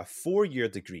through a 4-year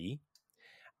degree.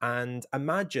 And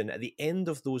imagine at the end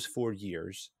of those 4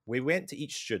 years, we went to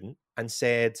each student and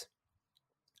said,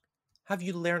 have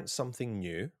you learnt something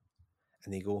new?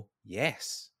 And they go,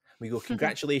 yes. We go,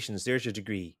 congratulations, there's your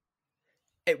degree.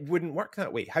 It wouldn't work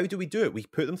that way. How do we do it? We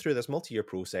put them through this multi-year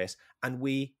process and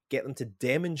we get them to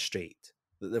demonstrate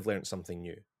that they've learned something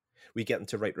new. We get them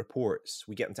to write reports.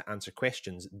 We get them to answer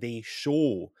questions. They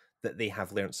show that they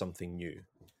have learned something new.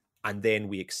 And then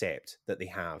we accept that they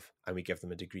have and we give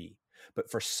them a degree. But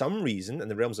for some reason, in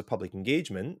the realms of public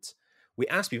engagement, we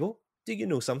ask people, do you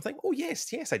know something? Oh,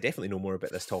 yes, yes, I definitely know more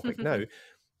about this topic now.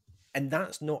 And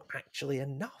that's not actually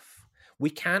enough.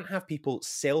 We can't have people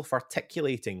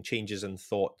self-articulating changes in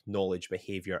thought, knowledge,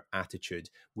 behavior, attitude.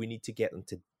 We need to get them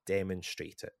to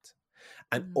demonstrate it.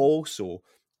 And also,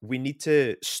 we need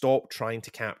to stop trying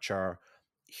to capture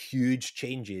huge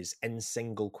changes in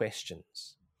single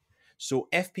questions. So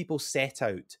if people set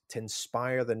out to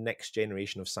inspire the next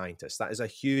generation of scientists, that is a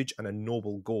huge and a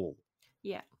noble goal.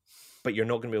 Yeah. But you're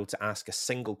not going to be able to ask a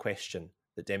single question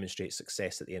that demonstrates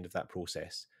success at the end of that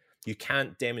process. You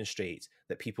can't demonstrate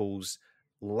that people's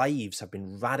lives have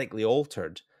been radically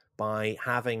altered by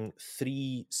having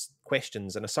 3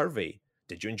 questions in a survey.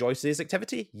 Did you enjoy today's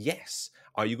activity? Yes.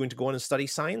 Are you going to go on and study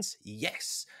science?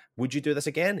 Yes. Would you do this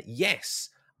again? Yes.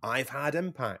 I've had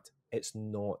impact. It's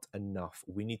not enough.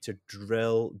 We need to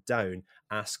drill down,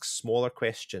 ask smaller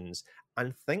questions,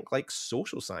 and think like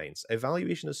social science.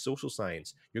 Evaluation is social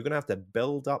science. You're going to have to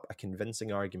build up a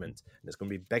convincing argument, and it's going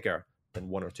to be bigger than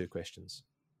 1 or 2 questions.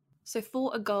 So,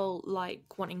 for a goal like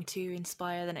wanting to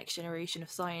inspire the next generation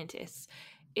of scientists,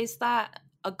 is that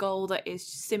a goal that is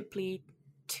simply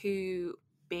too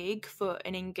big for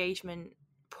an engagement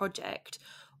project,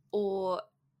 or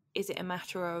is it a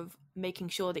matter of making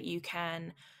sure that you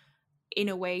can, in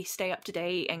a way, stay up to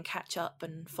date and catch up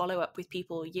and follow up with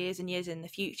people years and years in the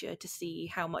future to see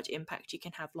how much impact you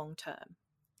can have long term?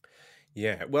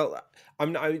 Yeah, well,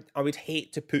 I would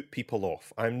hate to put people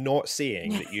off. I'm not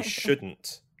saying that you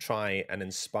shouldn't try and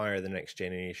inspire the next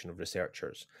generation of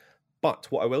researchers. But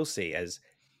what I will say is,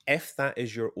 if that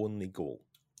is your only goal,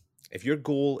 if your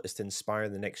goal is to inspire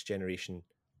the next generation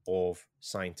of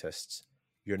scientists,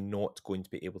 you're not going to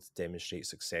be able to demonstrate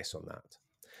success on that.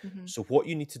 Mm-hmm. So what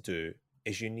you need to do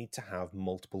is you need to have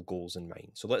multiple goals in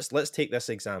mind. So let's take this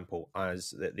example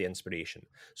as the inspiration.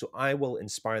 So I will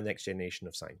inspire the next generation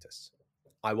of scientists.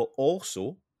 I will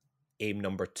also, aim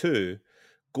number 2,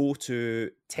 go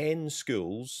to 10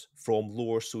 schools from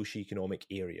lower socioeconomic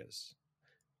areas.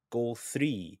 Goal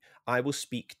 3, I will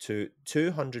speak to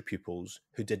 200 pupils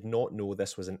who did not know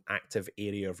this was an active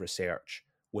area of research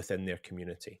within their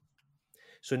community.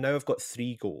 So now I've got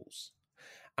 3 goals.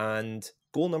 And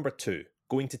goal number 2,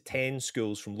 going to 10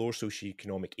 schools from lower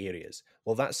socioeconomic areas.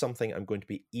 Well, that's something I'm going to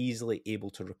be easily able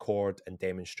to record and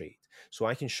demonstrate. So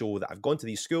I can show that I've gone to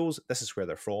these schools, this is where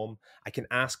they're from. I can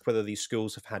ask whether these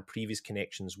schools have had previous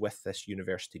connections with this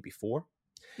university before.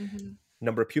 Mm-hmm.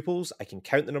 Number of pupils, I can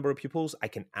count the number of pupils. I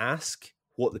can ask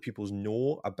what the pupils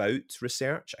know about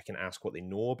research. I can ask what they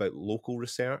know about local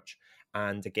research.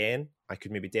 And again, I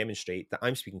could maybe demonstrate that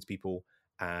I'm speaking to people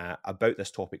about this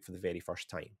topic for the very first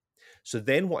time. So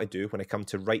then what I do when I come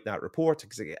to write that report,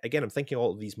 because again, I'm thinking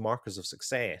all of these markers of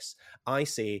success, I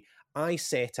say, I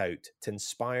set out to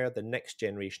inspire the next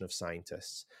generation of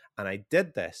scientists. And I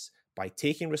did this by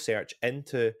taking research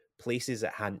into places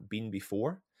it hadn't been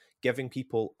before, giving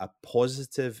people a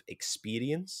positive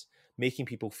experience, making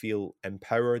people feel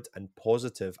empowered and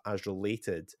positive as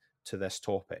related to this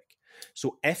topic.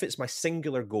 So if it's my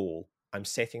singular goal, I'm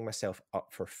setting myself up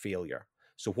for failure.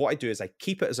 So what I do is I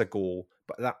keep it as a goal,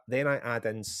 but then I add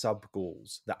in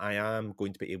sub-goals that I am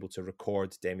going to be able to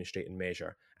record, demonstrate, and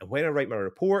measure. And when I write my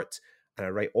report and I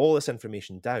write all this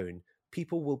information down,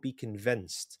 people will be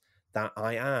convinced that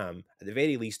I am, at the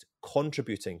very least,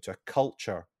 contributing to a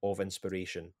culture of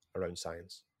inspiration around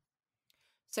science.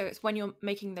 So it's when you're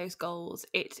making those goals,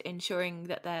 it's ensuring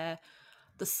that they're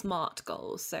the SMART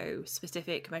goals, so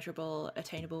specific, measurable,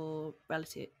 attainable,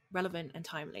 relative, relevant, and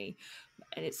timely.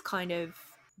 And it's kind of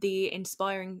the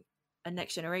inspiring a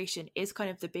next generation is kind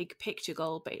of the big picture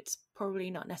goal, but it's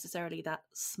probably not necessarily that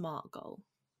SMART goal.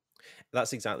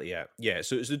 That's exactly it. Yeah,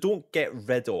 so don't get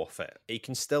rid of it. You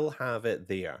can still have it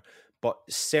there, but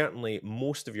certainly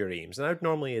most of your aims, and I would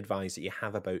normally advise that you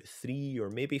have about 3 or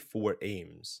maybe 4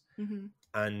 aims, Mm-hmm.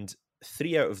 and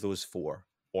 3 out of those 4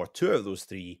 or 2 out of those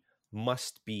 3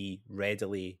 must be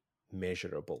readily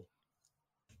measurable.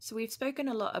 So we've spoken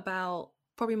a lot about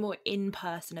probably more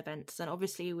in-person events, and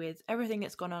obviously with everything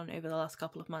that's gone on over the last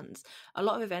couple of months, a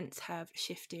lot of events have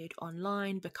shifted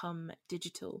online, become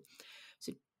digital.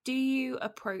 So do you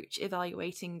approach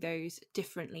evaluating those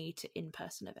differently to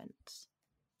in-person events?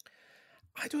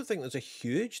 I don't think there's a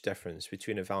huge difference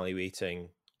between evaluating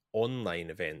online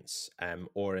events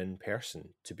or in person,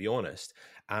 to be honest.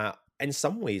 In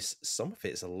some ways, some of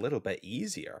it's a little bit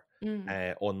easier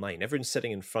Mm. online. Everyone's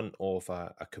sitting in front of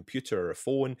a computer or a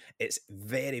phone. It's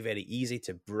very, very easy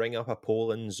to bring up a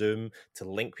poll in Zoom, to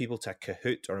link people to a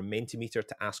Kahoot or a Mentimeter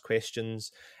to ask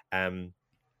questions.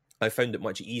 I found it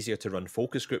much easier to run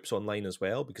focus groups online as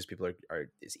well, because people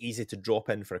it's easy to drop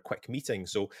in for a quick meeting.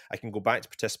 So I can go back to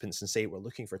participants and say, we're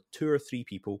looking for 2 or 3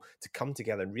 people to come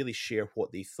together and really share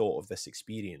what they thought of this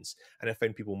experience. And I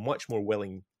found people much more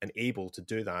willing and able to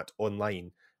do that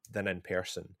online than in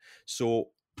person.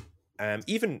 So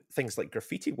even things like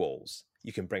graffiti walls,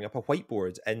 you can bring up a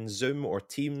whiteboard in Zoom or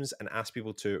Teams and ask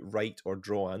people to write or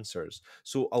draw answers.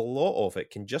 So a lot of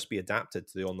it can just be adapted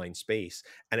to the online space.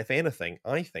 And if anything,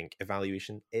 I think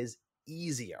evaluation is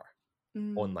easier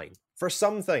Mm. online for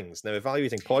some things. Now,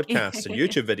 evaluating podcasts and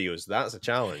YouTube videos, that's a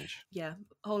challenge. Yeah,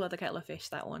 a whole other kettle of fish,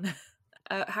 that one.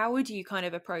 How would you kind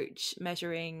of approach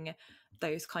measuring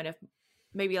those kind of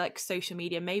maybe like social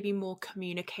media, maybe more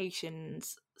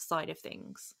communications side of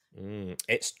things?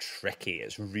 It's tricky.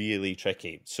 It's really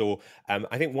tricky. So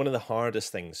I think one of the hardest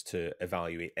things to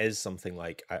evaluate is something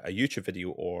like a YouTube video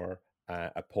or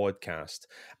a podcast.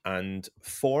 And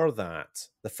for that,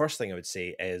 the first thing I would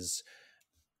say is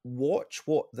watch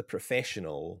what the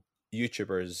professional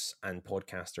YouTubers and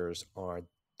podcasters are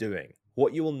doing.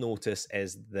 What you will notice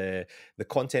is the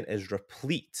content is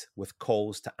replete with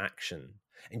calls to action.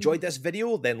 Enjoyed this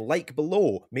video? Then like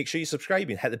below. Make sure you subscribe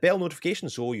and hit the bell notification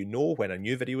so you know when a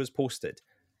new video is posted.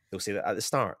 They'll say that at the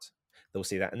start. They'll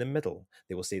say that in the middle.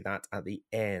 They will say that at the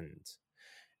end.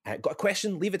 Got a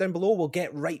question? Leave it down below. We'll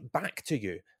get right back to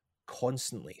you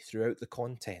constantly throughout the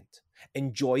content.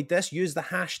 Enjoyed this? Use the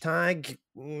hashtag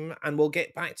and we'll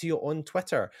get back to you on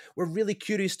Twitter. We're really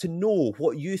curious to know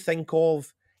what you think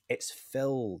of. It's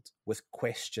filled with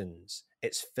questions.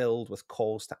 It's filled with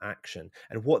calls to action.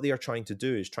 And what they are trying to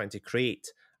do is trying to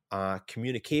create a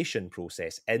communication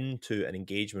process into an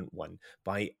engagement one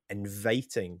by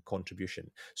inviting contribution.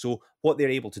 So what they're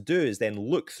able to do is then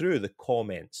look through the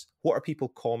comments. What are people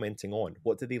commenting on?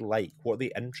 What do they like? What are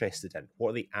they interested in? What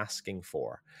are they asking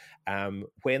for?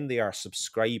 When they are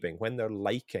subscribing, when they're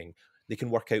liking, they can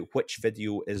work out which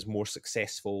video is more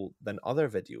successful than other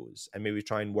videos and maybe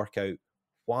try and work out,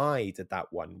 why did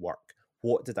that one work?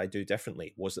 What did I do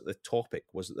differently? Was it the topic?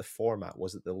 Was it the format?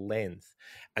 Was it the length?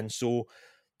 And so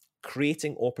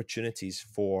creating opportunities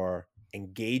for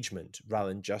engagement rather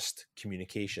than just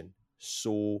communication,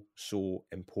 so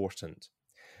important.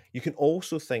 You can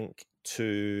also think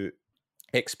to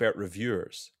expert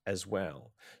reviewers as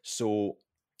well. So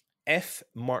if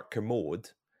Mark Kermode,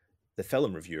 the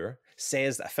film reviewer,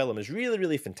 says that a film is really,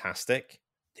 really fantastic,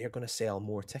 they're going to sell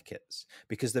more tickets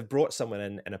because they've brought someone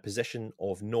in a position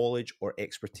of knowledge or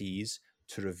expertise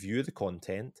to review the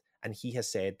content, and he has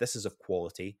said this is of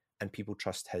quality and people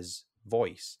trust his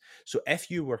voice. So if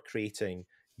you were creating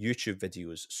YouTube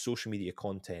videos, social media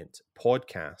content,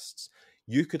 podcasts,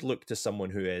 you could look to someone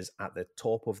who is at the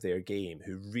top of their game,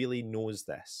 who really knows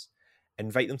this,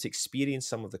 invite them to experience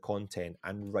some of the content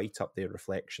and write up their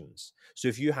reflections. So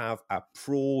if you have a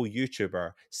pro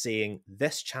YouTuber saying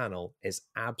this channel is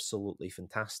absolutely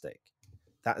fantastic,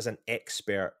 that is an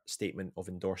expert statement of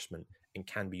endorsement and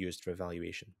can be used for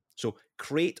evaluation. So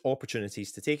create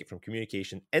opportunities to take it from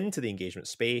communication into the engagement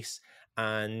space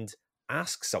and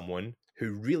ask someone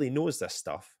who really knows this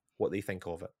stuff what they think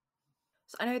of it.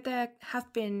 So I know there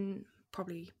have been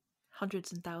probably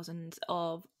hundreds and thousands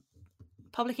of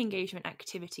public engagement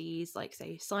activities, like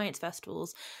say science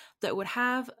festivals, that would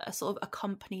have a sort of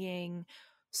accompanying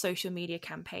social media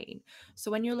campaign. So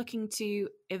when you're looking to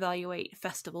evaluate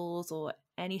festivals or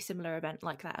any similar event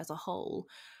like that as a whole,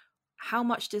 how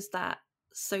much does that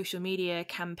social media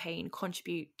campaign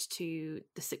contribute to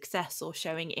the success or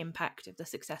showing impact of the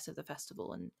success of the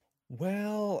festival? And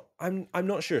Well, I'm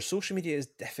not sure. Social media is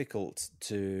difficult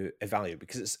to evaluate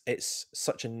because it's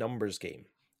such a numbers game.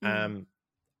 mm,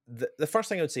 The first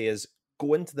thing I would say is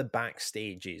go into the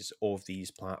backstages of these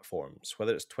platforms,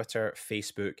 whether it's Twitter,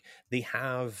 Facebook. They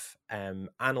have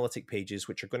analytic pages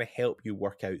which are going to help you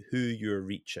work out who you're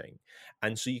reaching.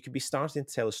 And so you could be starting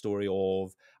to tell a story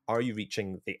of, are you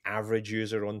reaching the average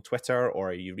user on Twitter,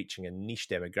 or are you reaching a niche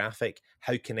demographic?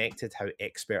 How connected, how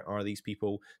expert are these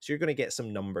people? So you're going to get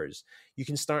some numbers. You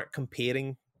can start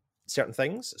comparing certain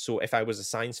things. So if I was a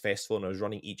science festival and I was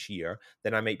running each year,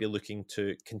 then I might be looking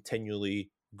to continually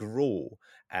grow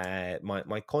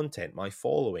my content, my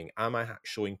following. Am I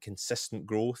showing consistent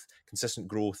growth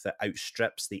that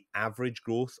outstrips the average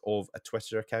growth of a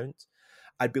Twitter account?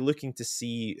 I'd be looking to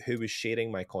see who is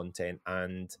sharing my content,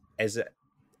 and is it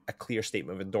a clear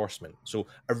statement of endorsement. So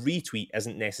a retweet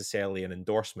isn't necessarily an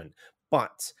endorsement,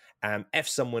 but if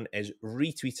someone is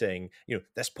retweeting,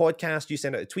 this podcast, you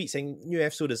send out a tweet saying new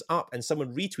episode is up, and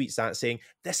someone retweets that saying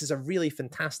this is a really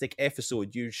fantastic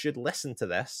episode, you should listen to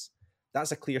this.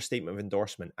 That's a clear statement of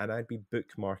endorsement, and I'd be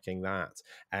bookmarking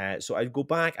that. So I'd go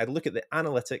back, I'd look at the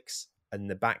analytics and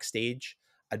the backstage.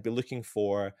 I'd be looking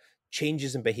for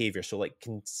changes in behavior, so like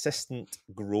consistent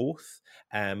growth,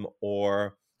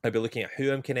 or I'd be looking at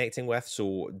who I'm connecting with.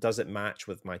 So does it match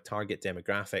with my target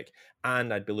demographic?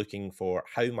 And I'd be looking for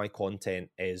how my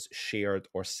content is shared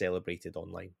or celebrated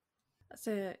online. that's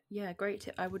a great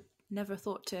tip. I would never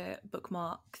thought to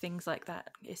bookmark things like that.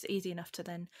 It's easy enough to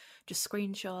then just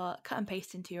screenshot, cut and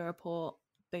paste into your report,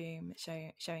 boom,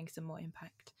 showing some more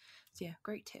impact. So yeah,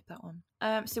 great tip, that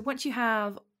one. So once you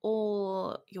have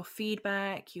all your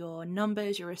feedback, your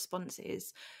numbers, your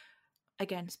responses,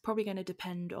 again, it's probably going to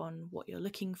depend on what you're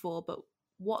looking for, but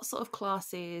what sort of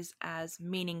classes as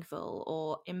meaningful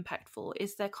or impactful?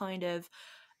 Is there kind of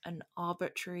an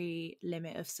arbitrary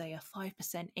limit of, say, a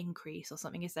 5% increase or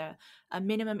something? Is there a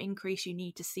minimum increase you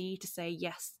need to see to say,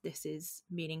 yes, this is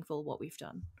meaningful, what we've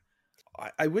done?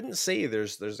 I wouldn't say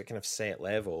there's a kind of set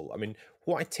level. I mean,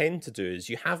 what I tend to do is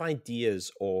you have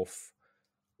ideas of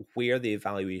where the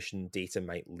evaluation data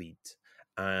might lead.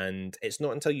 And it's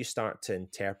not until you start to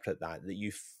interpret that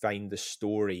you find the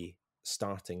story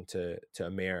starting to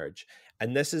emerge.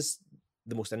 And this is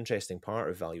the most interesting part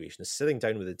of evaluation, is sitting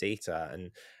down with the data,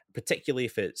 and particularly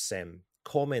if it's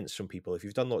comments from people, if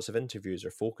you've done lots of interviews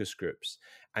or focus groups,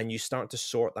 and you start to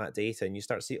sort that data and you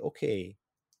start to see, okay,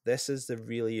 this is the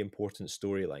really important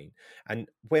storyline. And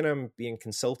when I'm being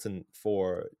consultant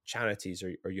for charities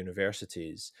or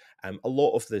universities, a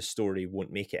lot of the story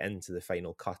won't make it into the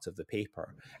final cut of the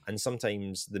paper. And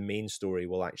sometimes the main story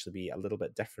will actually be a little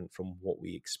bit different from what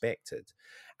we expected.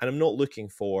 And I'm not looking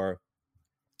for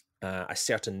a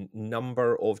certain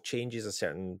number of changes, a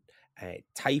certain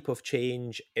type of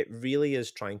change. It really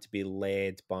is trying to be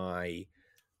led by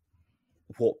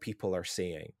what people are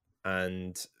saying.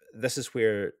 And this is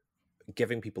where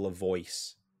giving people a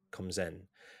voice comes in.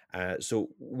 So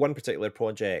one particular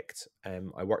project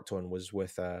I worked on was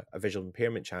with a visual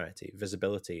impairment charity,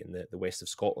 Visibility, in the west of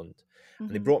Scotland. Mm-hmm.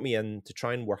 And they brought me in to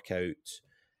try and work out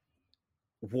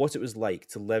what it was like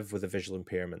to live with a visual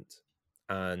impairment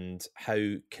and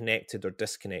how connected or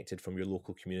disconnected from your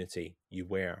local community you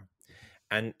were.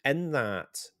 And in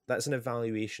that's an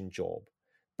evaluation job.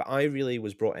 But I really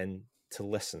was brought in to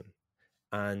listen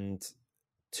and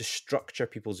to structure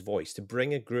people's voice, to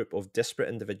bring a group of disparate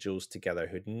individuals together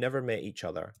who'd never met each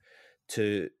other,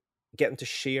 to get them to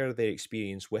share their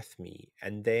experience with me,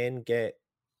 and then get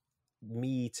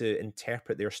me to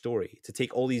interpret their story, to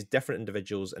take all these different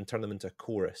individuals and turn them into a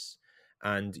chorus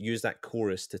and use that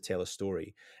chorus to tell a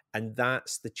story. And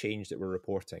that's the change that we're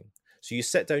reporting. So you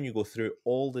sit down, you go through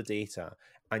all the data,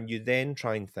 and you then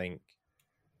try and think,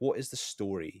 what is the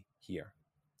story here?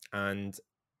 And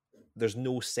there's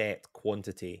no set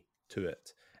quantity to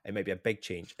it. It might be a big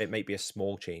change. It might be a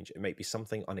small change. It might be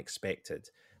something unexpected.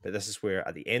 But this is where,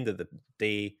 at the end of the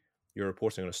day, you're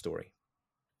reporting on a story.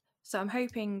 So I'm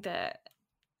hoping that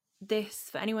this,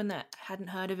 for anyone that hadn't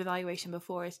heard of evaluation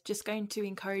before, is just going to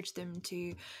encourage them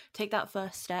to take that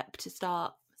first step to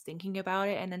start thinking about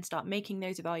it and then start making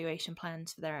those evaluation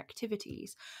plans for their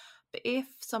activities. But if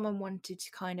someone wanted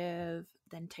to kind of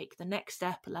then take the next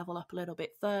step, level up a little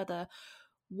bit further,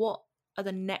 what are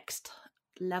the next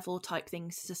level type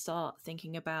things to start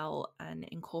thinking about and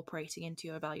incorporating into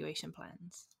your evaluation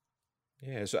plans?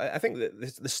 Yeah, so I think that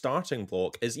the starting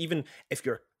block is, even if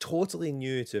you're totally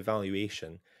new to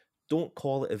evaluation, don't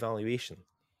call it evaluation,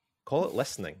 call it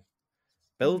listening.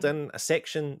 Build Mm-hmm. in a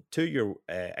section to your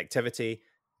activity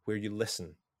where you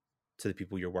listen to the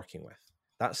people you're working with.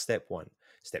 That's step one.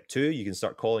 Step two, you can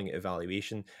start calling it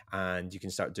evaluation, and you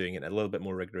can start doing it in a little bit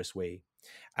more rigorous way.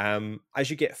 As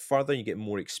you get further, you get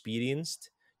more experienced.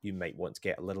 You might want to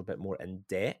get a little bit more in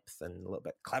depth and a little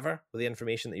bit clever with the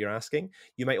information that you're asking.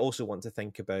 You might also want to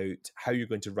think about how you're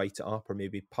going to write it up or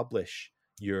maybe publish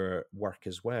your work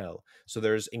as well. So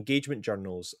there's engagement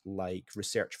journals like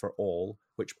Research for All,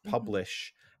 which Mm-hmm.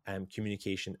 publish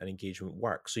communication and engagement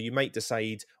work. So you might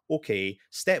decide, okay,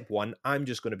 step one, I'm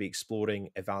just going to be exploring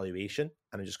evaluation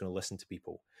and I'm just going to listen to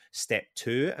people. Step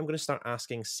two, I'm going to start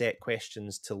asking set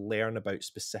questions to learn about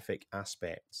specific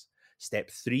aspects. Step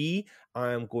three,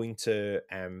 I'm going to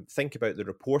think about the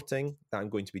reporting that I'm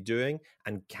going to be doing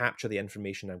and capture the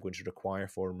information I'm going to require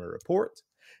for my report.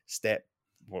 Step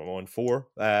on four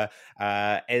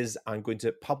is I'm going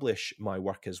to publish my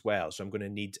work as well. So I'm going to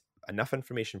need enough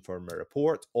information for my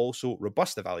report, also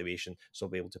robust evaluation, so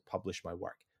I'll be able to publish my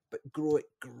work. But grow it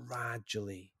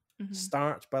gradually. Mm-hmm.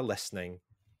 Start by listening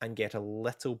and get a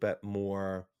little bit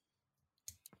more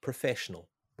professional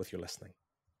with your listening.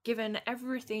 Given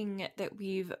everything that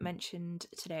we've mentioned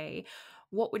today,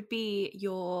 what would be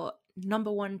your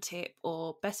number one tip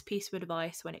or best piece of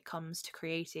advice when it comes to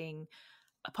creating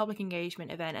a public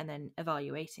engagement event and then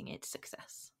evaluating its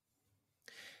success?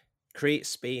 Create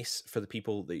space for the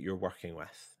people that you're working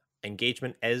with.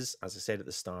 Engagement is, as I said at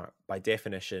the start, by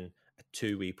definition, a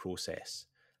two-way process.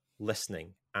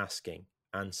 Listening, asking,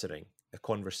 answering, a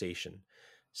conversation.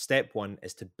 Step one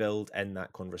is to build in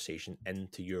that conversation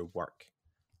into your work.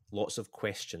 Lots of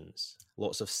questions,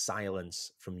 lots of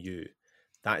silence from you.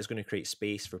 That is going to create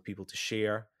space for people to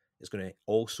share. It's going to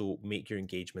also make your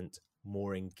engagement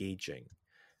more engaging.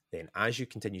 Then, as you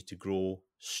continue to grow,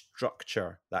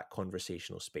 structure that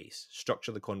conversational space,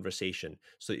 structure the conversation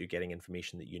so that you're getting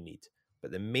information that you need.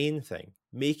 But the main thing,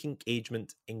 make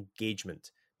engagement,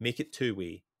 make it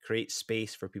two-way, create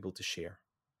space for people to share.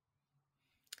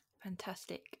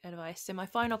 Fantastic advice. So my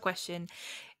final question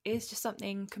is just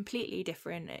something completely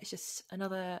different. It's just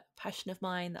another passion of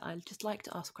mine that I just like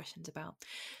to ask questions about.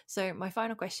 So my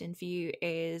final question for you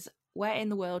is, where in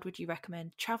the world would you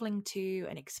recommend traveling to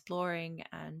and exploring,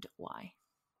 and why?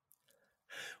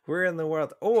 Where in the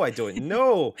world? Oh, I don't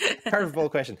know.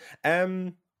 Curveball question.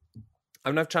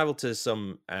 I've traveled to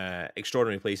some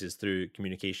extraordinary places through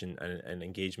communication and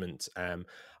engagement.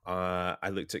 I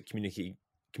looked at community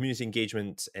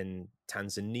engagement in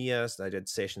Tanzania. So I did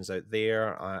sessions out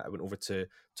there. I went over to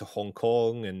Hong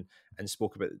Kong and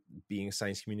spoke about being a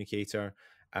science communicator.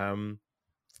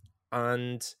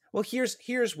 And well,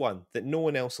 here's one that no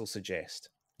one else will suggest.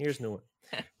 Here's no one.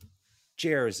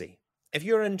 Jersey. If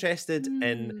you're interested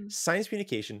in science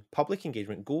communication, public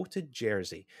engagement, go to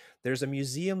Jersey. There's a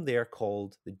museum there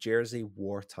called the Jersey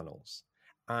War Tunnels,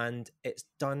 and it's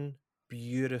done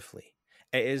beautifully.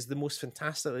 It is the most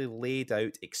fantastically laid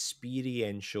out,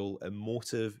 experiential,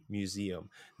 emotive museum.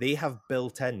 They have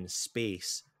built in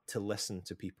space to listen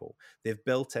to people. They've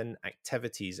built in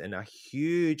activities in a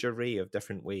huge array of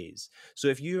different ways. So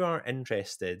if you are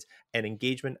interested in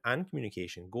engagement and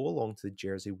communication, go along to the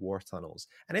Jersey War Tunnels.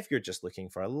 And if you're just looking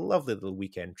for a lovely little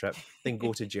weekend trip, then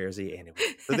go to Jersey anyway.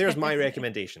 So there's my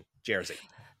recommendation, Jersey.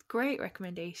 Great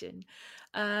recommendation.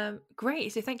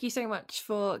 Great. So thank you so much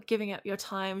for giving up your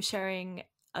time, sharing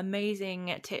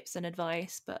amazing tips and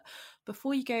advice. But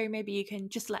before you go, maybe you can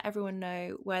just let everyone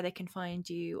know where they can find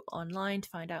you online to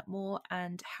find out more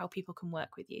and how people can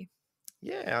work with you.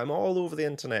 Yeah, I'm all over the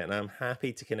internet and I'm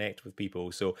happy to connect with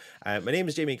people. So my name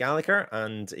is Jamie Gallagher,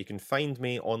 and you can find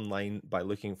me online by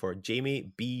looking for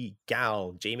Jamie B.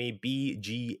 Gall, Jamie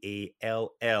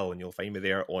B-G-A-L-L, and you'll find me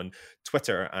there on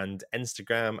Twitter and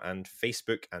Instagram and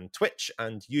Facebook and Twitch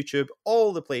and YouTube,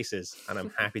 all the places. And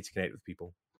I'm happy to connect with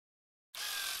people.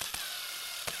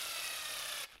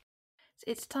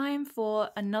 It's time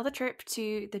for another trip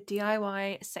to the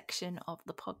DIY section of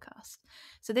the podcast.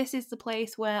 So this is the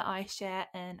place where I share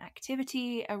an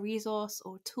activity, a resource,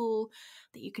 or tool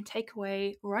that you can take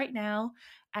away right now,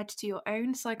 add to your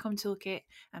own SciComm toolkit,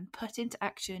 and put into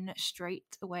action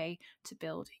straight away to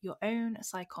build your own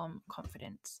SciComm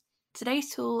confidence. Today's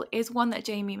tool is one that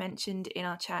Jamie mentioned in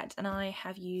our chat and I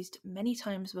have used many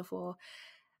times before,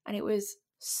 and it was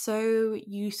so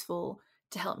useful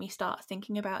to help me start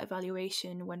thinking about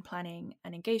evaluation when planning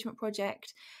an engagement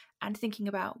project and thinking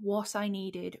about what I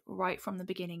needed right from the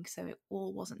beginning so it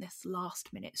all wasn't this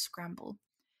last minute scramble.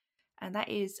 And that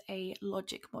is a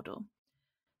logic model.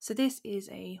 So this is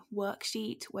a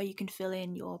worksheet where you can fill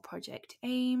in your project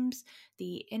aims,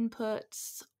 the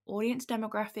inputs, audience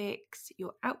demographics,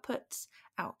 your outputs,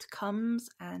 outcomes,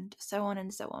 and so on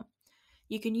and so on.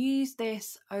 You can use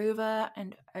this over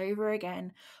and over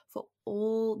again for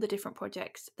all the different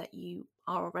projects that you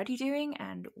are already doing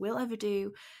and will ever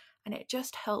do, and it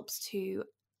just helps to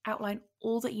outline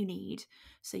all that you need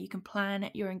so you can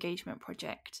plan your engagement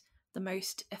project the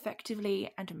most effectively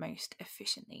and most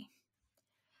efficiently.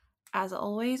 As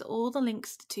always, all the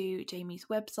links to Jamie's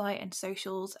website and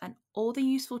socials and all the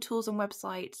useful tools and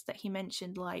websites that he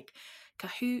mentioned, like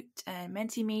Kahoot and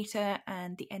Mentimeter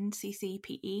and the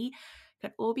NCCPE,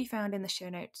 can all be found in the show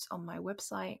notes on my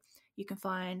website. You can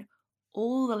find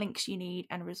all the links you need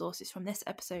and resources from this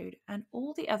episode and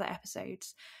all the other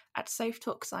episodes at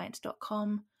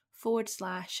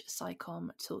sophitalkscience.com/SciComm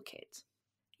Toolkit.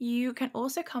 You can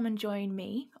also come and join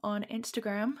me on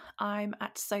Instagram. I'm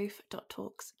at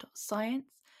soph.talks.science,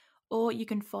 or you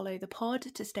can follow the pod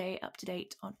to stay up to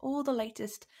date on all the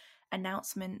latest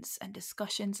announcements and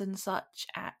discussions and such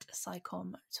at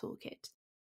SciComm Toolkit.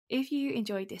 If you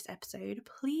enjoyed this episode,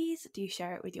 please do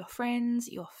share it with your friends,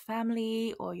 your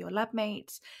family, or your lab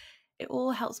mates. It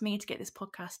all helps me to get this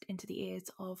podcast into the ears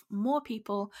of more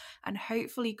people and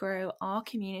hopefully grow our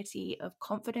community of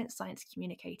confident science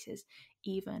communicators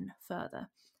even further.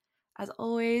 As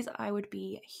always, I would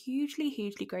be hugely,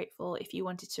 hugely grateful if you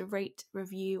wanted to rate,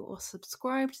 review, or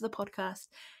subscribe to the podcast.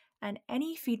 And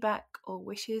any feedback or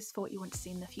wishes for what you want to see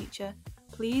in the future,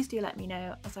 please do let me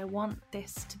know, as I want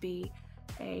this to be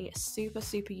a super,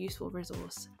 super useful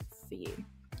resource for you.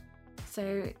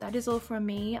 So that is all from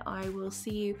me. I will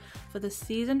see you for the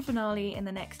season finale in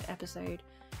the next episode.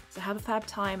 So have a fab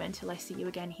time until I see you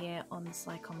again here on the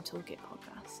SciComm Toolkit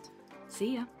podcast.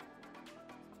 See ya.